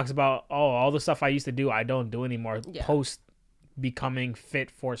now talks about, all the stuff I used to do, I don't do anymore. Yeah. Post becoming fit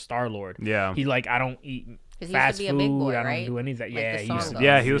for Star-Lord. Yeah. He like, I don't eat 'Cause he used fast to be a food. big boy, I don't right? do any of that. Like Yeah, the he used song to, goes.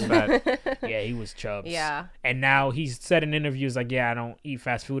 Yeah, he was fat. yeah, he was chubs. Yeah. And now he's said in interviews like, yeah, I don't eat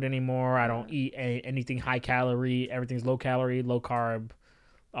fast food anymore. I don't eat anything high calorie. Everything's low calorie, low carb.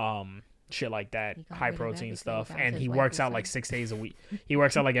 shit like that, He got high rid of protein everything, stuff, found and his he wife works and out like son. 6 days a week. He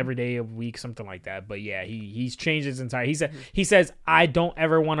works out like every day a week, something like that. But yeah, he's changed his entire. He says I don't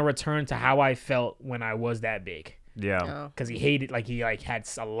ever want to return to how I felt when I was that big, Yeah. Oh. because he hated he had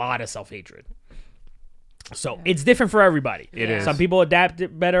a lot of self hatred. So it's different for everybody. It Yeah. is. Some people adapt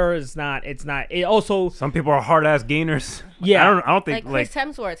it better. It's not. It also. Some people are hard ass gainers. Yeah. I don't think Like Chris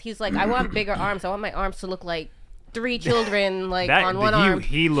Hemsworth, he's like, I want bigger arms. I want my arms to look like 3 children, like that on one he, arm.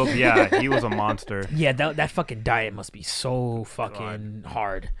 he looked. Yeah, he was a monster. Yeah, that fucking diet must be so fucking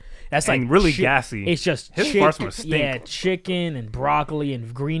hard. That's And like really chi- gassy. It's just His farts must stink. Yeah, chicken and broccoli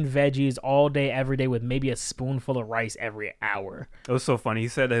and green veggies all day, every day, with maybe a spoonful of rice every hour. It was so funny. He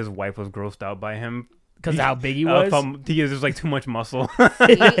said that his wife was grossed out by him Because of how big he was. There's like too much muscle.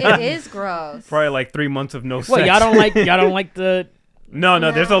 It is gross. Probably like 3 months of no sex. Well, y'all don't like the. No,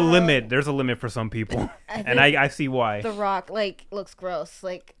 there's a No. limit. There's a limit for some people, and think I see why. The Rock like looks gross.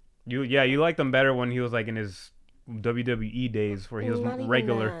 Like You liked him better when he was like in his WWE days where he was not even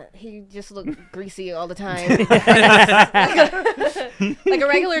regular. that. He just looked greasy all the time. Like a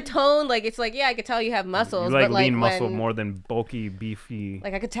regular tone. Like it's like, yeah, I could tell you have muscles, You like but like lean muscle when, more than bulky, beefy.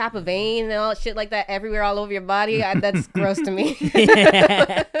 like I could tap a vein and all shit like that everywhere all over your body. That's gross to me.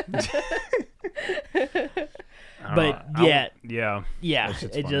 I don't But know. yeah, yeah. it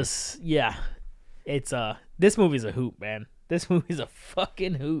shit's funny. just it's this movie's a hoot, man. This movie's a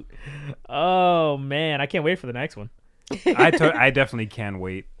fucking hoot. Oh man, I can't wait for the next one. I definitely can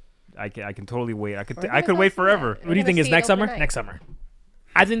wait. I can totally wait. I could wait forever. What do you think is next summer? Next summer.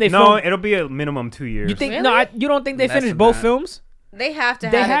 I think they No, filmed, it'll be a minimum 2 years. you think Really? no? You don't think they Less finished than both that. films? They have to.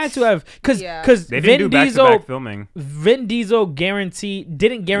 They have had it. to have because Yeah. They didn't Vin do Diesel back-to-back filming. Vin Diesel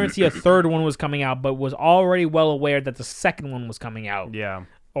didn't guarantee a third one was coming out, but was already well aware that the second one was coming out, Yeah.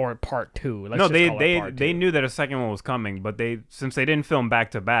 or part 2. Let's No, just call it part they 2. knew that a second one was coming, but since they didn't film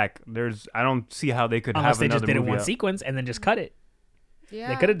back to back, I don't see how they could Unless have they another just did it movie one out. sequence and then just cut it. Yeah.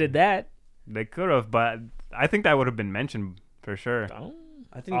 They could have did that. They could have, but I think that would have been mentioned for sure.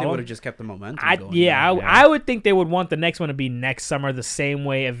 I think they Oh. would have just kept the momentum going. Yeah, Yeah. I would think they would want the next one to be next summer, the same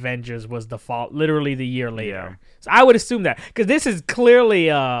way Avengers was the fall, literally the year later. Yeah. So I would assume that because this is clearly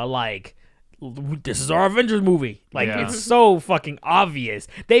like this is our Avengers movie. Like Yeah. it's so fucking obvious.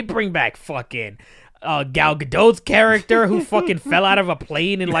 They bring back fucking Gal Gadot's character who fucking fell out of a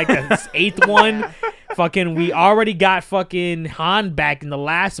plane in like the 8th one. Fucking, we already got fucking Han back in the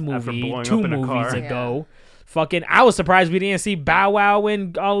last movie, blowing 2 up in a movies car. ago. Fucking, I was surprised we didn't see Bow Wow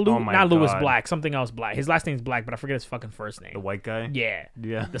and Oh my not Louis God. Black, something else Black. His last name's Black, but I forget his fucking first The name. white guy. Yeah,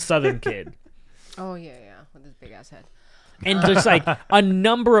 Yeah. the Southern kid, Oh yeah, with his big ass head. and just like a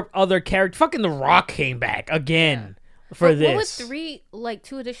number of other characters. Fucking The Rock came back again for But this. What would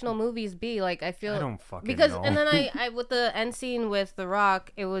 2 additional movies be? Like I feel I don't fucking because know. and then I with the end scene with The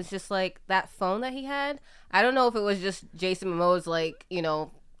Rock, it was just like that phone that he had. I don't know if it was just Jason Momoa's like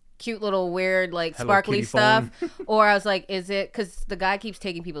cute little weird like Hello sparkly Kitty stuff, or I was like, is it because the guy keeps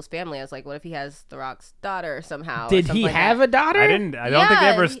taking people's family? I was like, what if he has The Rock's daughter somehow? or Did something he like have that? a daughter? I don't think they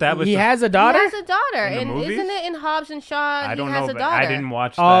ever Yeah, established. He the- has a daughter. He has a daughter, In the and movies? isn't it in Hobbs and Shaw? I don't he has know. a But daughter. I didn't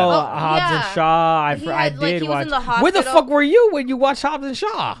watch Oh, that. Hobbs and yeah. Shaw. He I had, like, did he was watch. in the Where the hospital. fuck were you when you watched Hobbs and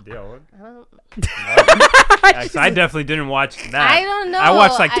Shaw? Yeah, what? I I definitely didn't watch that. I don't know. I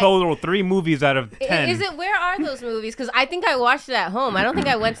watched like I- total 3 movies out of 10. Is it? Where are those movies? Because I think I watched it at home. I don't think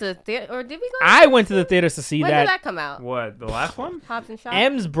I went to the theater. Or did we go? I went to the theaters to see When that. did that come out? What, the last one? Hobbs and Shaw.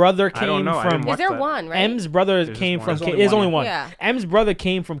 M's brother I don't came know. I from. didn't watch Is there that. one? Right. M's brother There's came just from. one. There's There's only only one. one. Yeah. M's brother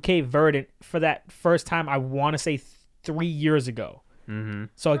came from Cape Verde for that first time. I want to say 3 years ago. Mm-hmm.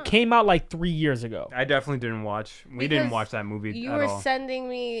 So it came out like 3 years ago. I definitely didn't watch. We didn't Because watch that movie You at were all. sending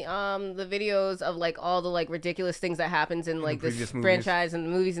me the videos of like all the like ridiculous things that happens in like this previous movies. franchise and the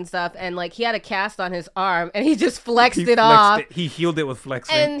movies and stuff, and like he had a cast on his arm and he just flexed He it flexed off. it. He healed it with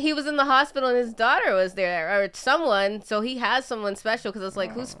flexing. And he was in the hospital, and his daughter was there, or someone. So he has someone special because it's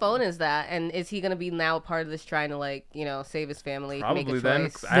like, whose phone is that? And is he gonna be now part of this, trying to like, save his family, Probably make a then.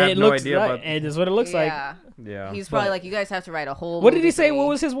 choice? 'Cause I have It no looks idea like, about. and that's what it looks like. Yeah, Yeah. he's probably But- like, you guys have to write a whole. What did movie he for say? me." What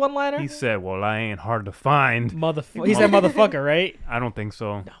was his one-liner? He said, "Well, I ain't hard to find." He said motherfucker, right? I don't think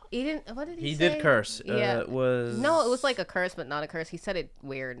so. He didn't. What did he? He say? did curse. Yeah. It was No, it was like a curse, but not a curse. He said it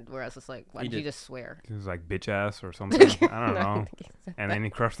weird, where I was just like, why He did you did. just swear? He was like bitch ass or something. I don't No, I know. don't think he said And then he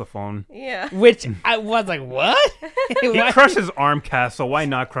crushed the phone. Yeah. Which I was like, what? He Why- crushed his arm cast, so why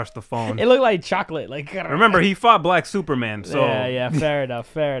not crush the phone? It looked like chocolate. Like Remember, he fought Black Superman, so yeah, fair enough,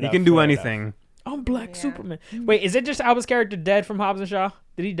 fair he enough. can do fair anything. enough. I'm Black Yeah. Superman. Wait, is it just Alba's character dead from Hobbs and Shaw?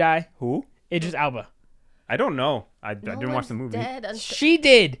 Did he die? Who? Idris Alba. I don't know. I didn't watch the one's movie. Dead until She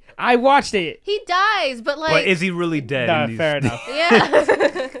did. I watched it. he dies, but like But is he really dead? Nah, in these- fair enough.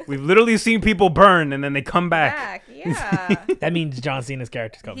 yeah. We've literally seen people burn and then they come back. Yeah. That means John Cena's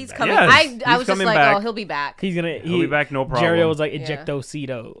character's coming He's back. coming. Yes, I he's was just coming like, back. oh, he'll be back. He's gonna. He'll be back, no problem. Jerry was like Yeah.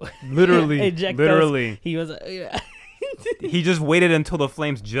 ejectocito. Literally, Ejectos. literally. He was. Yeah. He just waited until the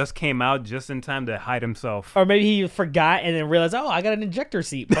flames just came out, just in time to hide himself. Or maybe he forgot and then realized, oh, I got an ejector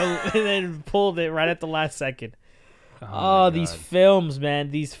seat, Boom, and then pulled it right at the last second. my Oh, these God. films, man,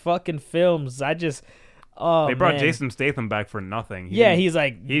 these fucking films. I just, oh, They brought man. Jason Statham back for nothing. Yeah, didn't- he's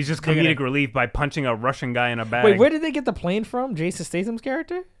like, he's just they're comedic gonna- relief by punching a Russian guy in a bag. Wait, where did they get the plane from? Jason Statham's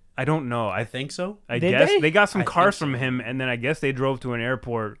character? I don't know. I I think so. I Did guess they? they got some I cars think from so. him, and then I guess they drove to an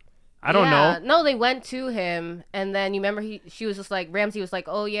airport. I don't Yeah. know. No, they went to him, and then you remember she was just like, Ramsey was like,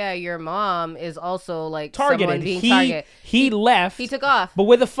 oh yeah, your mom is also like someone Targeted. being targeted. He left. He took off. But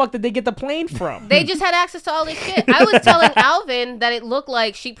where the fuck did they get the plane from? They just had access to all this shit. I was telling Alvin that it looked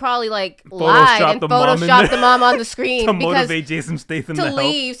like she probably like lied and the mom in photoshopped there the mom on the screen To because motivate Jason Statham to help.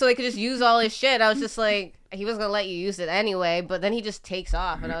 leave so they could just use all his shit. I was just like, he was gonna let you use it anyway, but then he just takes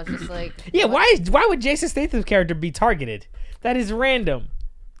off, and I was just like, yeah, what? why would Jason Statham's character be targeted? That is random.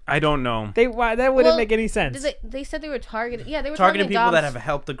 I don't know. Why that wouldn't Well, make any sense. They said they were targeted. Yeah, they were Targeting people Dom's- that have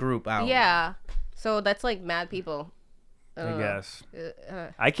helped the group out. Yeah, so that's like mad people. I don't know. guess. Uh,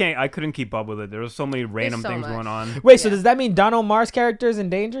 I couldn't keep up with it. There was so many random so things much. going on. Wait, so Yeah. does that mean Donald Mar's character is in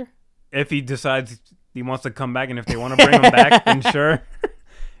danger? If he decides he wants to come back, and if they want to bring him back, then sure.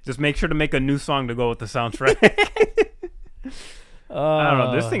 Just make sure to make a new song to go with the soundtrack. I don't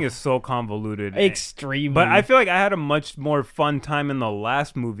know. This thing is so convoluted. Extremely. But I feel like I had a much more fun time in the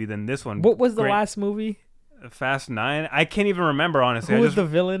last movie than this one. What was the Great- last movie? Fast 9? I can't even remember, honestly. Who was the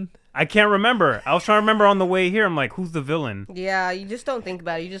villain? I can't remember. I was trying to remember on the way here. I'm like, who's the villain? yeah, you just don't think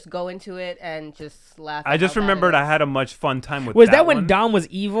about it. You just go into it and just laugh. I at just how bad remembered it I is. had a much fun time with Was that when one. Dom was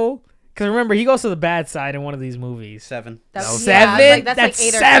evil? Because remember, he goes to the bad side in one of these movies. 7. That's, Seven? Yeah, I was like, that's That's like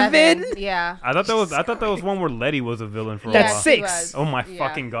 8 or 7? 7. Yeah. I thought that was one where Letty was a villain for a That's while. he 6. was. Oh my Yeah.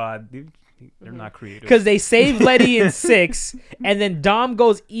 fucking god. Dude, they're not creative. Because they saved Letty in 6, and then Dom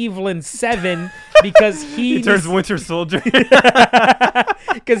goes evil in 7 because He turns Winter Soldier.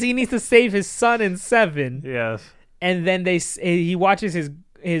 because he needs to save his son in 7, Yes. and then he watches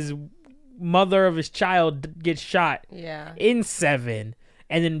his mother of his child get shot Yeah. in 7,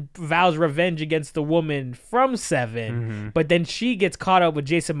 and then vows revenge against the woman from 7, Mm-hmm. but then she gets caught up with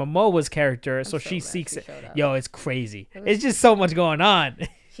Jason Momoa's character, so so she glad seeks she it. showed up. Yo, it's crazy. It's just so much going on.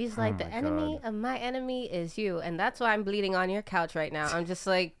 She's like, the my enemy God. of my enemy is you. And that's why I'm bleeding on your couch right now. I'm just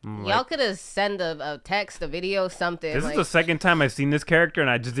like, Like- y'all could have sent a text, a video, something. This like, is the second time I've seen this character, and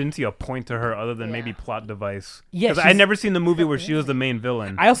I just didn't see a point to her other than Yeah. maybe plot device. Yeah, Because she's- I never seen the movie where she was the main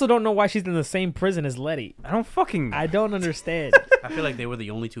villain. I also don't know why she's in the same prison as Letty. I don't fucking. I don't understand. I feel like they were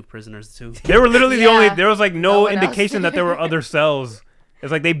the only 2 prisoners too. They were literally the Yeah. only. There was like No no one else. indication that there were other cells.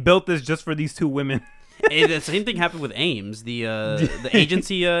 It's like they built this just for these 2 women. The same thing happened with Ames, the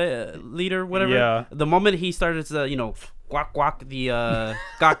agency leader, whatever. Yeah. The moment he started to, guac guac the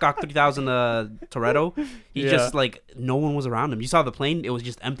gok 3000 Toretto, he Yeah. just like no one was around him. You saw the plane; it was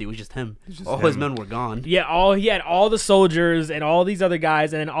just empty. It was just him. All his him. men were gone. Yeah, he had all the soldiers and all these other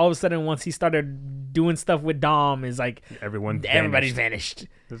guys, and then all of a sudden, once he started doing stuff with Dom, is like everybody's vanished.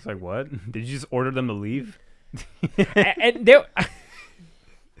 It's like, what? Did you just order them to leave? And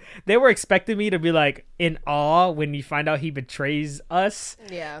they were expecting me to be like in awe when you find out he betrays us,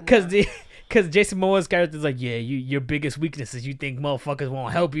 yeah. because Jason Momoa's character is like, yeah, your biggest weakness is you think motherfuckers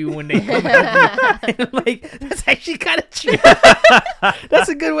won't help you when they come help you. And I'm like, that's actually kind of true. That's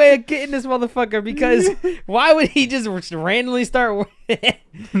a good way of getting this motherfucker, because why would he just randomly start?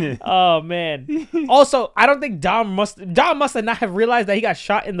 Oh man. Also, I don't think Dom must have not have realized that he got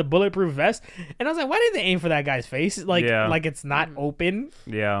shot in the bulletproof vest. And I was like, why didn't they aim for that guy's face? Like Yeah. like it's not open.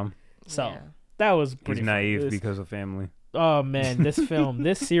 Yeah. So Yeah. that was He's pretty naive fun. because of family. Oh man,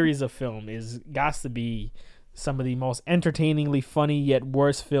 this series of film is got to be some of the most entertainingly funny yet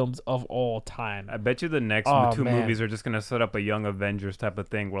worst films of all time. I bet you the next Oh, 2 man. movies are just gonna set up a Young Avengers type of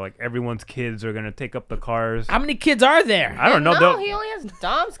thing where like everyone's kids are gonna take up the cars. How many kids are there? I don't know. No, they'll- he only has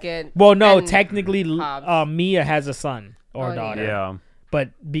Dom's kid. Well, no, and technically, Hobbs. Mia has a son or Oh, daughter. yeah.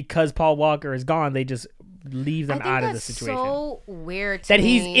 But because Paul Walker is gone, they just leave them I think out of the that's situation. so weird to That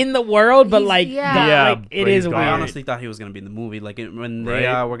he's me. in the world, but He's- like, yeah. Yeah, like, it but is he's gone. I weird. honestly thought he was gonna be in the movie, like when they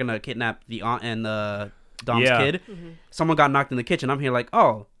Right? were gonna kidnap the aunt and Dom's Yeah. kid. someone got knocked in the kitchen. I'm here like,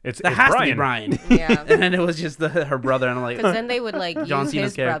 oh, It's that has to be Brian. Brian. Yeah. And then it was just her brother, and I'm like, Because then they would like John use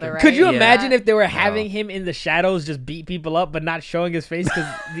Cena's his character. brother, right? Could you Yeah. imagine if they were having him in the shadows just beat people up but not showing his face because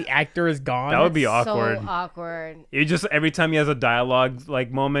the actor is gone? That would be That's awkward. So awkward. You just every time he has a dialogue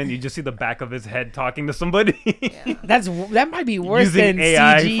like moment, you just see the back of his head talking to somebody. Yeah. that might be worse Using than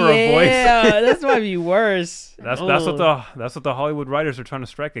AI CG. for a voice. Yeah, that might be worse. That's Ugh. what the Hollywood writers are trying to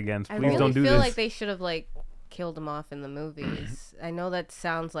strike against. I Please really don't do feel this. like they should have like killed him off in the movies. I know that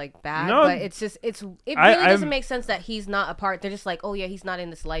sounds like bad, No, but it really doesn't make sense that he's not a part. They're just like, oh yeah, he's not in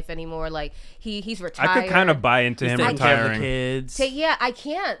this life anymore. Like he's retired. I could kind of buy into he's him taking care of the retiring. kids. Yeah, I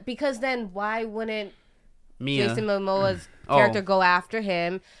can't because then why wouldn't Mia. Jason Momoa's Oh. character go after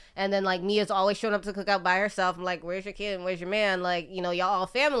him? And then like Mia's always showing up to cook out by herself. I'm like, where's your kid and where's your man? Like, you know, y'all all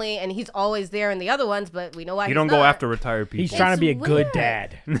family, and he's always there in the other ones, but we know why You he's don't go not. after retired people. He's trying to be a It's good weird.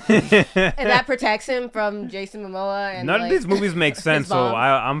 dad. And that protects him from Jason Momoa. And None like, of these movies make sense, so bombs.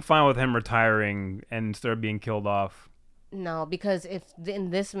 I'm fine with him retiring and instead of being killed off. No, because if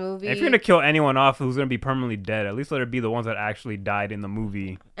in this movie, If you're gonna kill anyone off who's gonna be permanently dead, at least let it be the ones that actually died in the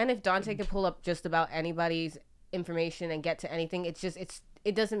movie. and if Dante could pull up just about anybody's information and get to anything,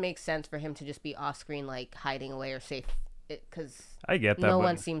 it doesn't make sense for him to just be off screen like hiding away or safe, because I get that. no but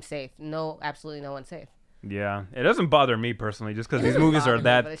one seems safe. No, absolutely no one's safe. yeah, it doesn't bother me personally, just because It these doesn't movies bother are me,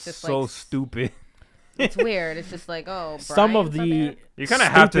 that but it's just, so like, stupid. It's weird. It's just like, oh, Some of Brian's not the there? You kind of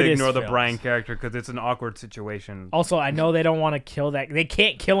have to stupidest ignore the films. Brian character because it's an awkward situation. Also, I know they don't want to kill that. They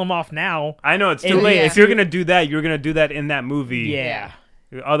can't kill him off now. I know it's too Yeah. late. Yeah. If you're gonna do that, you're gonna do that in that movie. Yeah.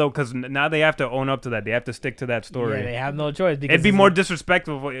 Although, because now they have to own up to that. They have to stick to that story. Yeah, they have no choice. Because It'd be it's more like-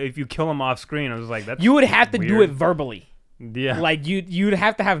 disrespectful if you kill him off screen. I was like, that's You would have to do weird. it verbally. Yeah. Like you'd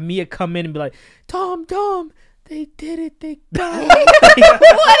have to have Mia come in and be like, Tom, they did it. They got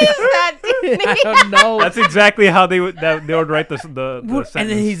What is that? I don't know. That's exactly how they would write the sentence. And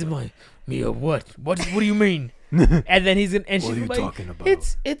then he's like, Mia, what? What do you mean? And then he's gonna, and What she's are you like, talking about?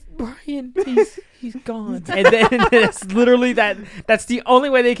 It's Brian. He's gone. And then it's literally that's the only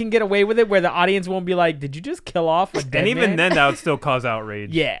way they can get away with it, where the audience won't be like, did you just kill off a dead and even man? then, that would still cause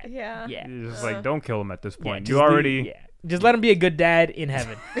outrage. Yeah. Yeah. Yeah. It's just like, don't kill him at this Yeah, point. just you leave- already. yeah. Just let him be a good dad in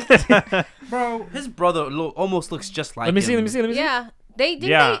heaven. Bro, his brother almost looks just like Let me him. see. Yeah. Did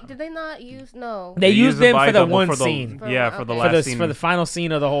Yeah. they not use no? They used them for the body double one for the- scene. Yeah, for the Okay. last For scene. the final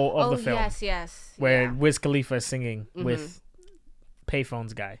scene of the whole of Oh the film, yes. where yeah. Wiz Khalifa is singing Mhm. with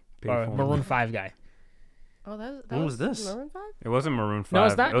Payphones guy or Payphone. Maroon 5 guy. Oh, that When was this? Maroon 5? It wasn't Maroon 5. No,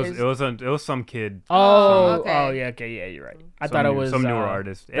 it's not. It was some kid. Oh, okay. yeah, okay, yeah, you're right. I Some thought it new- was some newer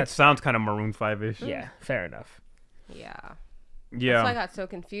artist. It that's- sounds kind of Maroon 5-ish. Yeah, fair enough. Yeah. Yeah. That's why I got so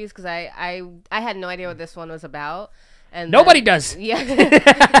confused because I had no idea what this one was about. And Nobody then- does.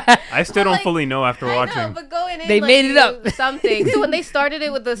 Yeah. I still don't like, fully know after I watching. know, but going in, They like, made it you up. knew something. So when they started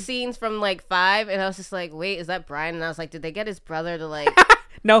it with the scenes from like 5, and I was just like, wait, is that Brian? And I was like, did they get his brother to like,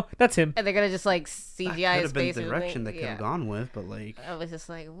 No, that's him. and they're gonna just like That CGI could his have been face the or direction something? they could have gone with, but like, I was just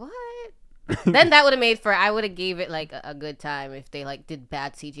like, what? Then that would have made for, I would have gave it like a good time if they like did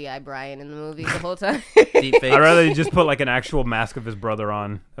bad CGI Brian in the movie the whole time. deep fakes. I'd rather you just put like an actual mask of his brother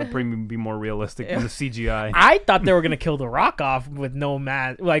on. That'd probably be more realistic than the CGI. I thought they were gonna kill The Rock off with no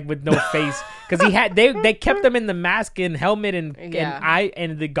mask, like with no face, because he had they kept him in the mask and helmet and Yeah.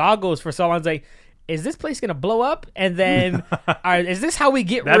 and the goggles for so long. I was like, is this place gonna blow up? And then, is this how we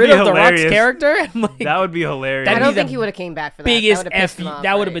get That'd rid be of The Rock's hilarious. character? I'm like, That would be hilarious. That'd I be don't the think he would have came back for that. biggest That would've pissed F. him off,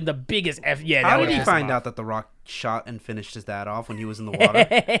 That would have right? been the biggest F. Yeah. How that did would've he pissed him find off. out that The Rock shot and finished his dad off when he was in the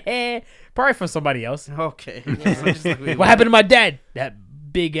water? Probably from somebody else. Okay. So just like we- What happened to my dad? That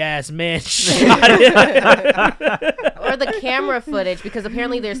big ass man shot it. Or the camera footage, because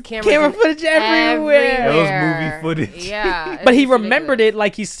apparently there's Camera footage everywhere. It was movie footage. Yeah. But he remembered it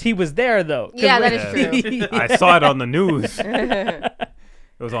like he was there though. 'Cause Yeah, that when- is true. I saw it on the news.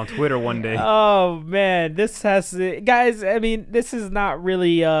 It was on Twitter one day. Oh man, this has guys. I mean, this is not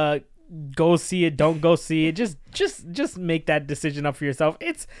really go see it, don't go see it. Just make that decision up for yourself.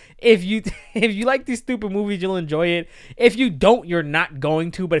 It's if you like these stupid movies, you'll enjoy it. If you don't, you're not going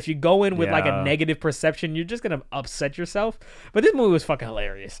to. But if you go in with like a Yeah. negative perception, you're just gonna upset yourself. But this movie was fucking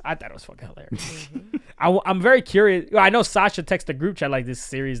hilarious. I thought it was fucking hilarious. I'm very curious. I know Sasha texted the group chat like this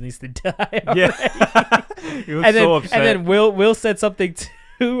series needs to die. Yeah. He was and then so upset. and then Will said something too.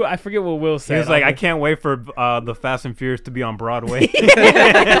 I forget what Will said. He was like, I'm I can't wait for the Fast and Furious to be on Broadway.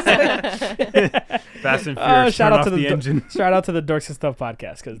 Fast and Furious, shout turn out off to the engine. Shout out to the Dorks and Stuff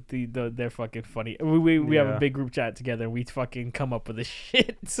podcast because they're fucking funny. We have a Yeah. big group chat together and we fucking come up with this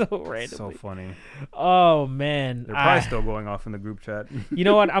shit so So randomly. funny. Oh man, They're probably still going off in the group chat. You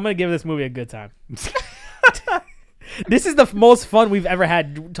know what? I'm gonna give this movie a good time. This is the most fun we've ever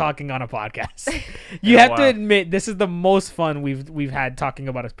had talking on a podcast. You have to admit, this is the most fun we've had talking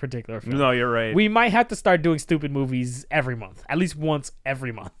about a particular film. No, you're right. We might have to start doing stupid movies every month, at least once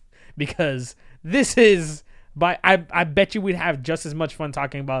every month, because this is. I bet you we'd have just as much fun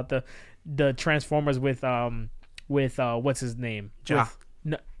talking about the Transformers with what's his name? Ja.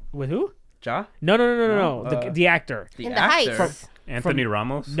 With who? Ja? No. The actor. In the Heights. Anthony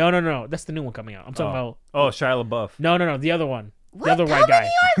Ramos? No. That's the new one coming out. I'm talking about. Oh, Shia LaBeouf. No. The other one. What? The other white How guy.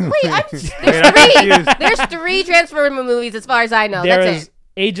 many are? Wait, Wait, I'm there's 3 Transformer movies as far as I know. There's That's it.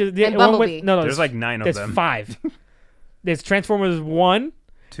 Age of the And one Bumblebee. with, no, There's like 9 of there's them. 5. There's Transformers 1.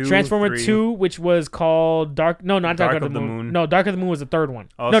 2, Transformer 3. 2, which was called Dark of the Moon. No, Dark of the Moon was the third one.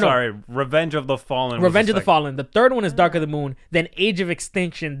 Oh, no, sorry. Revenge of the Fallen. Revenge of the Fallen. The third one is Dark of the Moon, then Age of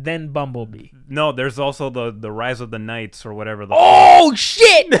Extinction, then Bumblebee. No, there's also the Rise of the Knights or whatever. Oh,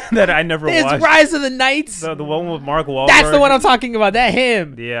 shit! That I never There's watched. Rise of the Knights. The one with Mark Wahlberg. That's the one I'm talking about. That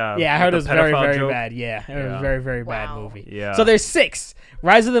him. Yeah. Yeah, I heard it was with the very, pedophile very joke. bad. Yeah, it was Yeah. a very, very bad Wow. movie. Yeah. So there's 6.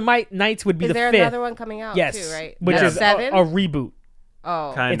 Rise of the Knights would be Is the there 5th. another one coming out Yes, too, right? which That's is 7? a reboot.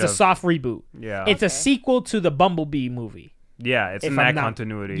 Oh. Kind It's of. a soft reboot. Yeah. It's a Okay. sequel to the Bumblebee movie. Yeah, it's if in I'm that not-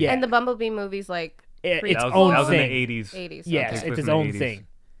 continuity. Yeah. And the Bumblebee movies like Its That was, own that was in thing. the 80s. 80s. Yes, Takes it's place its in the own 80s. thing.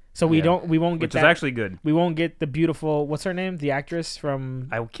 So we Yeah. won't get Which that. is actually good. We won't get the beautiful. What's her name? The actress from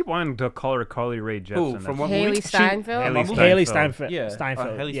I keep wanting to call her Carly Rae Jepsen. Who? From what Haley movie? Steinfeld. Haley Bumblebee? Haley Steinfeld. Steinfeld. Yeah.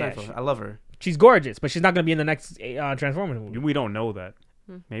 Steinfeld. Haley Yeah, Steinfeld. I love her. she's gorgeous, but she's not going to be in the next Transformers movie. We don't know that.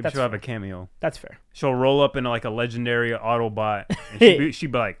 Maybe That's she'll have fair. a cameo. That's fair. She'll roll up in like a legendary Autobot, and she'd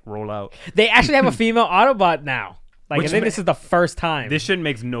be like, roll out. They actually have a female Autobot now. Like Which I think ma- this is the first time. This shit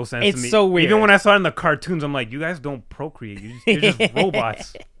makes no sense It's to me. so weird. Even when I saw it in the cartoons, I'm like, you guys don't procreate. You're just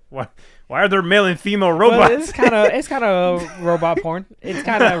robots. Why are there male and female Well, robots? it's kind of robot porn. It's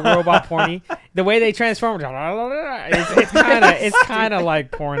kind of robot porny. The way they transform, it's kind of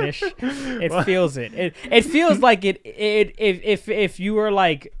like pornish. It feels it. It feels like it. If you were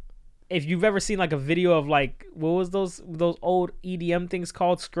like, if you've ever seen like a video of like what was those old EDM things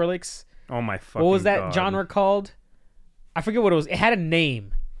called, Skrillex? Oh my fucking What was that God. genre called? I forget what it was. It had a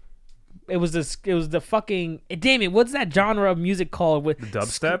name. It was the fucking damn it. What's that genre of music called? With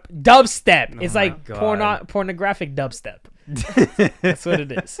Dubstep? Dubstep. It's my like God. pornographic dubstep. That's what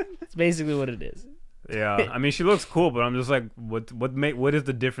it is. It's basically what it is. Yeah, I mean, she looks cool, but I'm just like, what is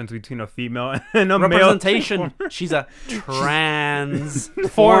the difference between a female and a male? Representation. She's a transformer.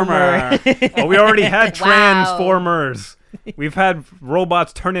 Former. Oh, we already had Wow. transformers. We've had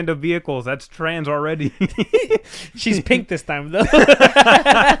robots turn into vehicles. That's trans already. She's pink this time though.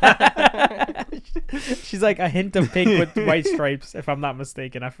 She's like a hint of pink with white stripes, if I'm not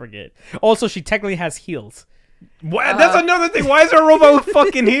mistaken. I forget. Also, she technically has heels. What? That's another thing. Why is there a robot with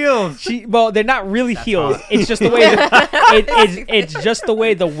fucking heels? Well, they're not really heels. It's just the way it's just the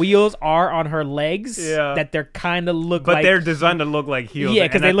way the wheels are on her legs. Yeah. That they're kind of look But like. they're designed to look like heels. Yeah,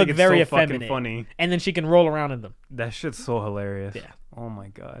 because and they I look think it's very so fucking effeminate. funny. And then she can roll around in them. That shit's so hilarious. Yeah. Oh my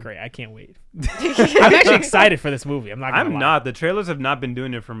God. Great, I can't wait. I'm actually excited for this movie. I'm not. Gonna I'm lie. not. The trailers have not been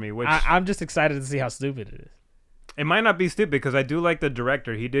doing it for me. Which I'm just excited to see how stupid it is. it might not be stupid because I do like the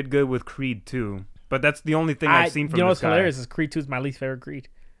director. He did good with Creed 2. But that's the only thing I've seen from You know this what's guy. hilarious is Creed 2 is my least favorite Creed.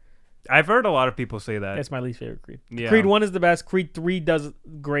 I've heard a lot of people say that. That's my least favorite Creed. Yeah. Creed 1 is the best. Creed 3 does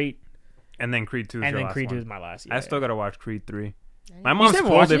great. And then Creed 2 is And your then last Creed 2 one. is my last. I Yeah. still gotta watch Creed 3. My mom never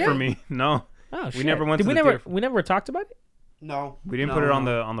spoiled watched it it for yet? me. No, Oh, we shit. never went Did to we the never theater. we never talked about it? No. We didn't No, put it on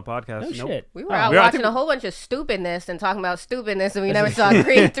no. the podcast. No Nope. shit. We were Oh. out I watching think- a whole bunch of stupidness and talking about stupidness, and we never saw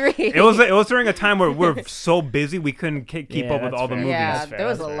Creed 3. It was during a time where we're so busy we couldn't keep Yeah, up with that's all the fair. movies. Yeah, That's fair, there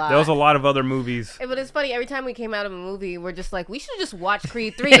was that's a fair. lot. There was a lot of other movies. But it's funny, every time we came out of a movie, we're just like, we should just watch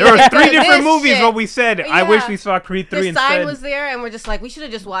Creed 3. There were Like, 3 different this movies. shit. What we said. I Yeah. wish we saw Creed 3 The instead. sign was there, and we're just like, we should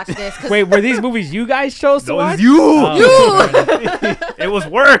have just watched this. 'cause Wait, were these movies you guys chose to That watch? was you. Oh. It was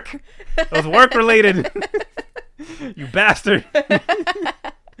work. It was work related. You bastard.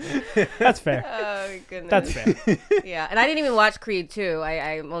 That's fair. Oh, my goodness. That's fair. Yeah, and I didn't even watch Creed 2.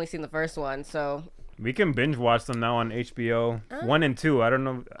 I've only seen the first one, so. We can binge watch them now on HBO. 1 and 2. I don't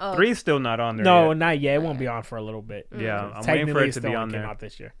know. Oh. 3's still not on there. No, yet. not yet. It won't be on for a little bit. Yeah, I'm waiting Technically, for it it to still be only on came there. out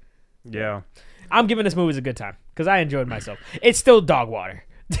this year. Yeah. I'm giving this movie a good time because I enjoyed myself. It's still dog water.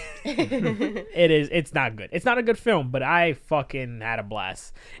 It is. It's not good. It's not a good film, but I fucking had a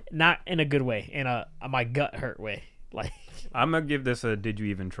blast. Not in a good way. In a my gut hurt way. Like I'm gonna give this a did you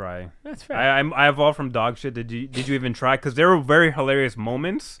even try? that's fair. I evolved from dog shit. Did you even try? Because there were very hilarious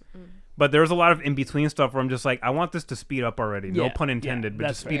moments, But there's a lot of in between stuff where I'm just like, I want this to speed up already. No Yeah, pun intended, but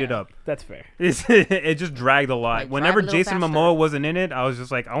that's just speed it up. That's fair. It just dragged a lot. Like, Whenever drive a little Jason faster. Momoa wasn't in it, I was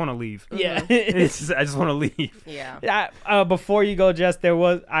just like, I want to leave. Yeah. I just want to leave. Yeah. Before you go, Jess,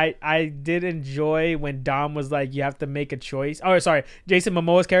 I did enjoy when Dom was like, you have to make a choice. Oh, sorry. Jason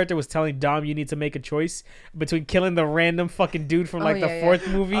Momoa's character was telling Dom you need to make a choice between killing the random fucking dude from like the fourth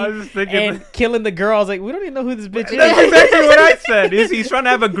movie I was just thinking and killing the girl. I was like, we don't even know who this bitch is. That's exactly what I said. He's trying to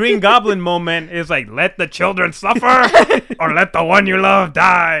have a Green Goblin moment. It's like, let the children suffer or let the one you love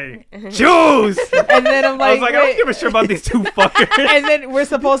die. Choose. And then I'm I was like, like, I don't give a shit about these two fuckers. And then we're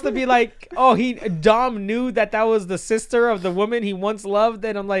supposed to be like, oh, Dom knew that was the sister of the woman he once loved.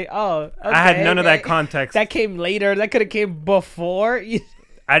 And I'm like, oh, okay. I had none of that context. That came later. That could have came before.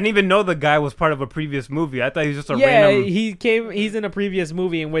 I didn't even know the guy was part of a previous movie. I thought he was just a random. He's in a previous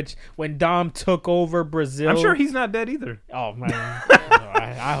movie in which when Dom took over Brazil. I'm sure he's not dead either. Oh man,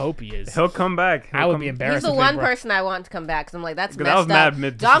 I hope he is. He'll come back. I would be embarrassed. He's the if one they brought- person I want to come back because I'm like, that's That messed was up.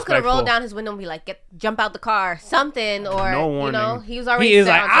 mad Dom could have rolled disrespectful. down his window and be like, jump out the car, something, or No you warning. know, he was already. He is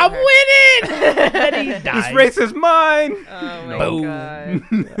set like, on I'm something. winning. And he This died. race is mine. Oh my Boom.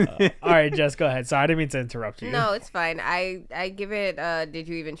 god. All right, Jess, go ahead. Sorry, I didn't mean to interrupt you. No, it's fine. I give it. Did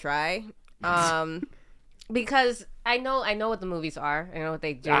you even try? Because I know what the movies are. I know what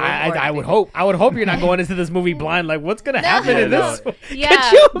they do. I would hope you're not going into this movie blind. Like, what's gonna happen in no. this? Yeah.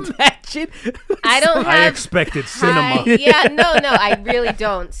 Could you imagine? I don't I have. expected cinema. No, I really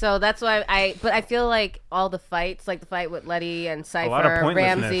don't. So that's why But I feel like all the fights, like the fight with Letty and lot of Cypher,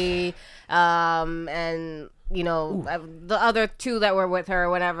 pointlessness. Ramsey, and you know the other two that were with her or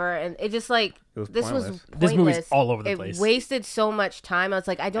whatever, and it just like was this was pointless. This movie's pointless. all over the It place. wasted so much time. I was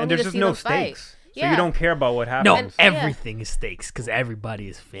like, I don't And need there's to just see no them fight. stakes. So Yeah. you don't care about what No, happens. everything is stakes because everybody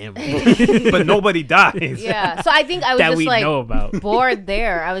is family But nobody dies. Yeah. So I think I was that just we like know about. bored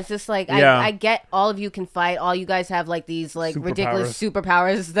there. I was just like, Yeah. I get all of you can fight. All you guys have like these like ridiculous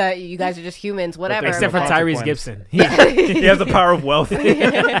superpowers that you guys are just humans, whatever. Except for no Tyrese consequence. Gibson. He has the power of wealth.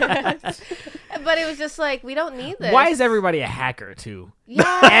 But it was just like, we don't need this. Why is everybody a hacker too?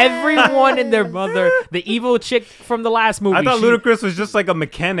 Yeah. Everyone and their mother, the evil chick from the last movie. I thought she- Ludacris was just like a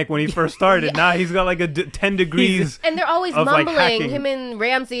mechanic when he first started. Now he's got like 10 degrees. And they're always of, like, mumbling. hacking. Him and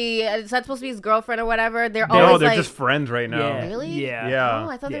Ramsey. Is that supposed to be his girlfriend or whatever? They're No, always they're like, just friends right now. Yeah. really? Yeah. Yeah. Oh,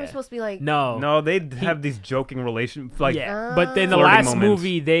 I thought they were Yeah. supposed to be like. No. No, they have these joking relations. Like, Yeah, but then the Flirty last moments.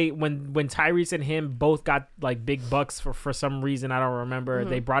 movie, they when Tyrese and him both got like big bucks for some reason I don't remember.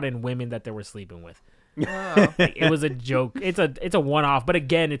 They brought in women that they were sleeping with. Oh. Like, it was a joke. It's a one off, but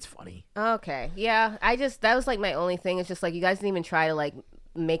again, it's funny. Okay. Yeah. That was like my only thing. It's just like you guys didn't even try to like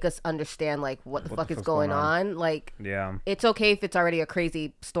make us understand like what the fuck is fuck's going going on? on. Like, yeah. it's okay if it's already a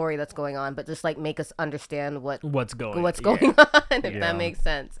crazy story that's going on, but just like make us understand what's What's going going yeah. on, if Yeah. that makes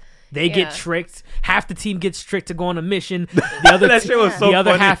sense. They Yeah. get tricked. Half the team gets tricked to go on a mission. The other That shit was so the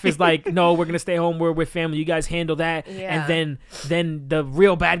other funny. half is like, no, we're gonna stay home. We're with family. You guys handle that. Yeah. And then the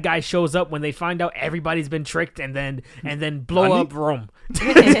real bad guy shows up when they find out everybody's been tricked, and then blow Nani? up Rome.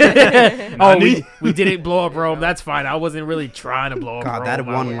 Oh, we didn't blow up Rome. That's fine. I wasn't really trying to blow up Rome. God, that I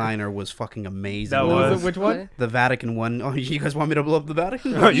was- one-liner was fucking amazing. That What was was- it? Which one? The Vatican one. Oh, you guys want me to blow up the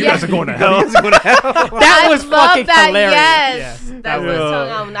Vatican? You guys are going to hell. That was love fucking that. hilarious. Yes, Yeah. that was.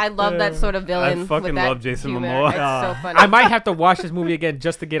 was- I love that sort of villain. I fucking with that love Jason humor. Momoa. It's so funny. I might have to watch this movie again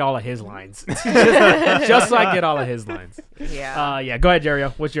just to get all of his lines. just so I get all of his lines. Yeah. Yeah, go ahead,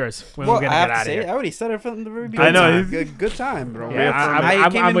 Jerio. What's yours? When Well, we're I gonna have get to out of say, here. I already said it from the very beginning. I know, Good time, bro. Yeah, I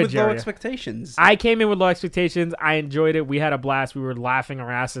came I'm in with with low Jerry. expectations. I came in with low expectations. I enjoyed it. We had a blast. We were laughing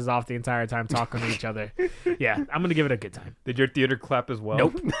our asses off the entire time talking to each other. Yeah, I'm gonna give it a good time. Did your theater clap as well?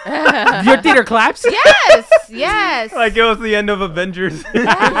 Nope. Your theater claps? Yes. Yes. Like it was the end of Avengers.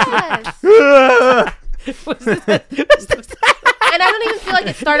 Yes. And I don't even feel like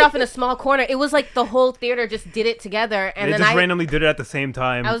it started off in a small corner. It was like the whole theater just did it together, and They then just I randomly did it at the same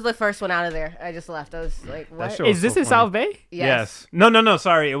time. was the first one out of there. I just left. I was like, what? show- Is this so in funny. South Bay? Yes. No.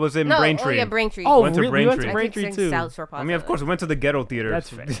 Sorry, it was in No, Braintree. Oh yeah, Braintree. Oh, Went to really? We went to Braintree. I keep Braintree saying too. South Shore I mean, of course, we went to the ghetto theater. That's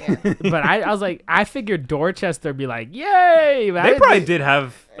fair. Yeah. But I was like, I figured Dorchester be like, yay! They probably did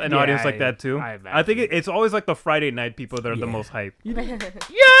have an Yeah, audience like that too. I I think imagine. it's always like the Friday night people that are the Yeah. most hype. Yeah,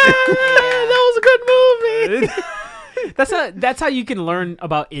 that was a good movie. That's how you can learn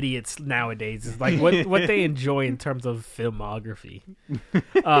about idiots nowadays. Is like what they enjoy in terms of filmography.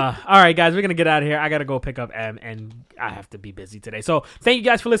 All right, guys, we're gonna get out of here. I gotta go pick up M, and I have to be busy today. So thank you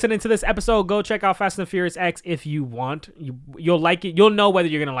guys for listening to this episode. Go check out Fast and Furious X if you want. You'll like it. You'll know whether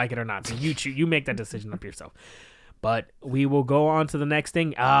you're gonna like it or not. So you make that decision up yourself. But we will go on to the next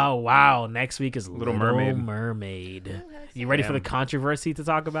thing. Oh wow! Next week is Little Mermaid. Mermaid. You ready for the Damn. controversy to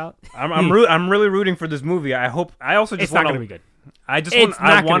talk about? I'm really rooting for this movie. I also just It's not want gonna be good. I just It's want not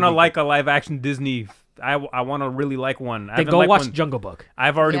I gonna want to be like a live action Disney. I want to really like one. I Then haven't go liked watch one. Jungle Book.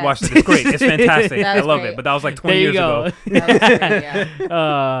 I've already Yes. watched it. It's great. It's fantastic. That I was love great. it. But that was like There 20 you years go. ago. That was great,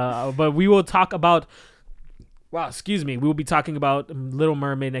 yeah. But we will talk about. Wow, excuse me. We will be talking about Little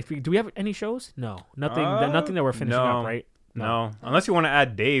Mermaid next week. Do we have any shows? No, nothing. Nothing that we're finishing no. up, right? No, unless you want to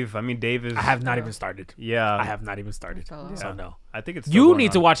add Dave. I mean, Dave is. I have not even started. Yeah, I have not even started. Oh. So no. I think it's. Still You going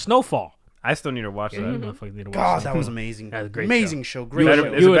need to on. watch Snowfall. I still need to watch Yeah, that. you motherfuckers need to watch God, Snowfall. that was amazing. That was a great Amazing show. Great Better,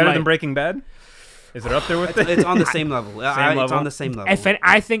 show. is You it would better like- than Breaking Bad? Is it up there with it? It's on the same level. It's level? on the same level.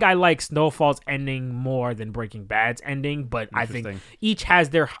 I think I like Snowfall's ending more than Breaking Bad's ending, but I think Interesting. each has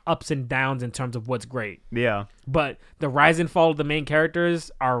their ups and downs in terms of what's great. Yeah. But the rise and fall of the main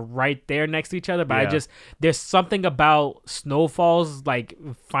characters are right there next to each other. But Yeah. there's something about Snowfall's like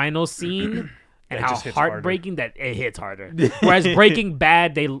final scene and It how just hits harder. heartbreaking that it hits harder. Whereas Breaking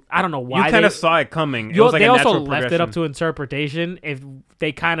Bad, I don't know why You kind they of saw it coming. It Yo, was like they a also natural left it up progression. to interpretation. If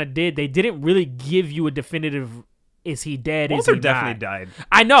they kind of did, they didn't really give you a definitive. Is he dead? Walter is he definitely not? died.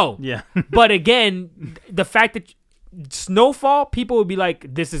 I know. Yeah. But again, the fact that Snowfall, people would be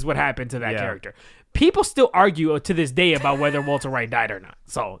like, "This is what happened to that Yeah. character." People still argue to this day about whether Walter White died or not.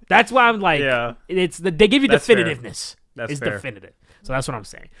 So that's why I'm like, Yeah. they give you That's fair. definitiveness. That's It's fair. definitive. So that's what I'm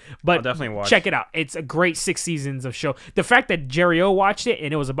saying. But I'll definitely watch. check it out. It's a great 6 seasons of show. The fact that Jerry O watched it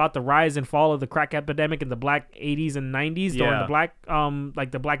and it was about the rise and fall of the crack epidemic in the black 80s and 90s during Yeah. the black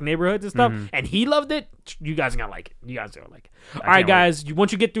like the black neighborhoods and stuff, Mm-hmm. and he loved it. You guys are gonna like it. You guys are gonna like it. All can't right, wait. guys.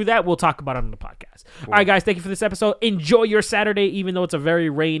 Once you get through that, we'll talk about it on the podcast. All right, guys. Thank you for this episode. Enjoy your Saturday, even though it's a very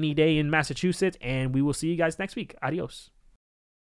rainy day in Massachusetts, and we will see you guys next week. Adios.